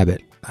anger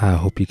habit. I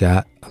hope you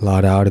got a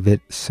lot out of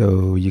it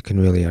so you can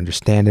really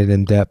understand it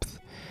in depth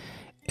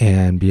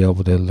and be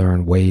able to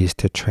learn ways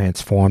to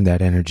transform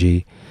that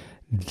energy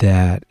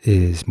that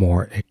is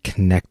more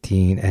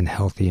connecting and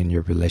healthy in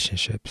your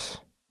relationships.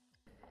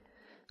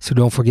 So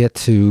don't forget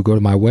to go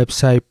to my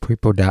website,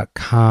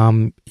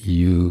 prepo.com.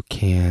 You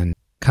can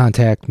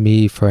contact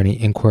me for any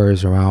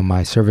inquiries around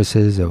my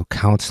services of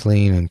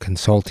counseling and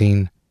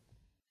consulting.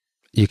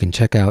 You can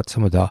check out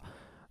some of the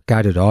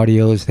guided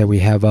audios that we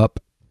have up,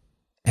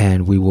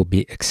 and we will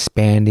be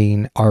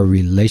expanding our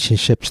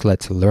relationships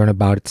Let's Learn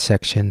About It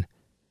section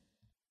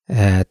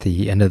at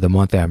the end of the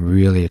month that I'm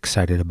really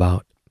excited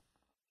about.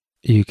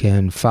 You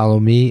can follow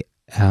me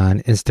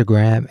on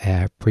Instagram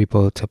at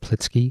Prepo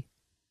Teplitsky.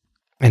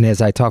 And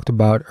as I talked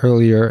about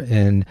earlier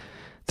in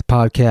the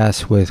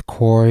podcast with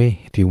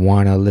Corey, if you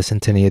want to listen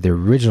to any of the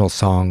original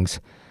songs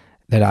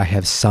that I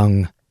have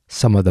sung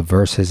some of the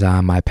verses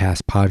on my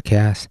past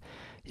podcasts,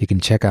 you can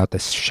check out the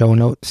show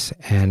notes,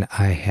 and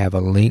I have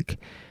a link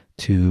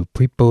to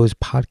Prepo's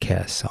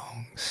podcast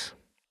songs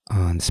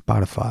on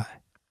Spotify.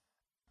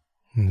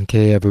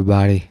 Okay,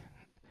 everybody,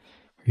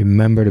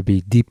 remember to be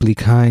deeply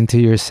kind to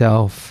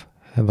yourself,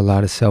 have a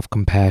lot of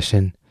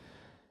self-compassion,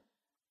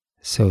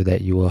 so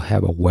that you will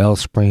have a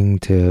wellspring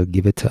to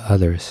give it to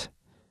others.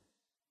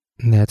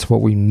 And that's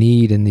what we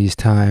need in these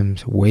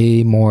times,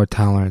 way more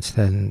tolerance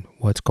than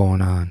what's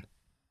going on.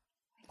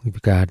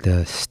 We've got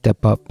to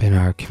step up in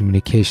our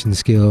communication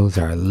skills,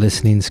 our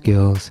listening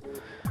skills,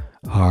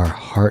 our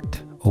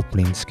heart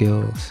opening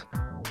skills.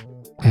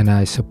 And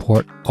I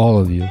support all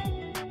of you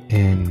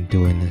in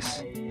doing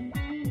this.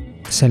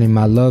 Sending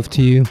my love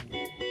to you,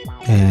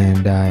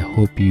 and I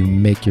hope you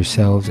make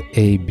yourselves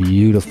a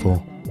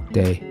beautiful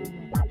day.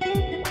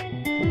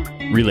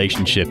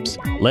 Relationships,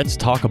 Let's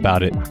Talk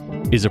About It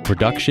is a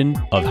production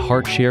of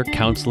HeartShare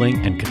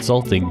Counseling and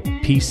Consulting,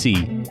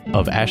 PC,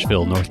 of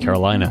Asheville, North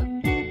Carolina.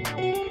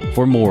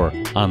 For more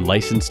on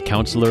licensed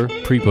counselor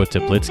Prepo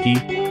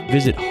Teplitsky,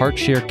 visit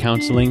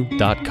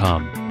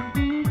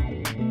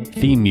heartsharecounseling.com.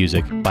 Theme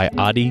music by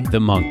Adi the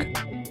Monk.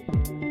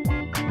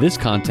 This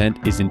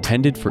content is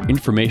intended for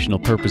informational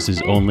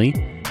purposes only,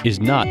 is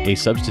not a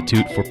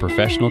substitute for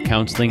professional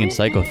counseling and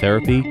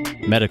psychotherapy,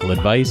 medical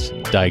advice,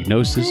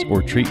 diagnosis,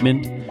 or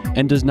treatment,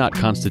 and does not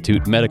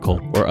constitute medical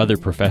or other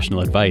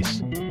professional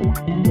advice.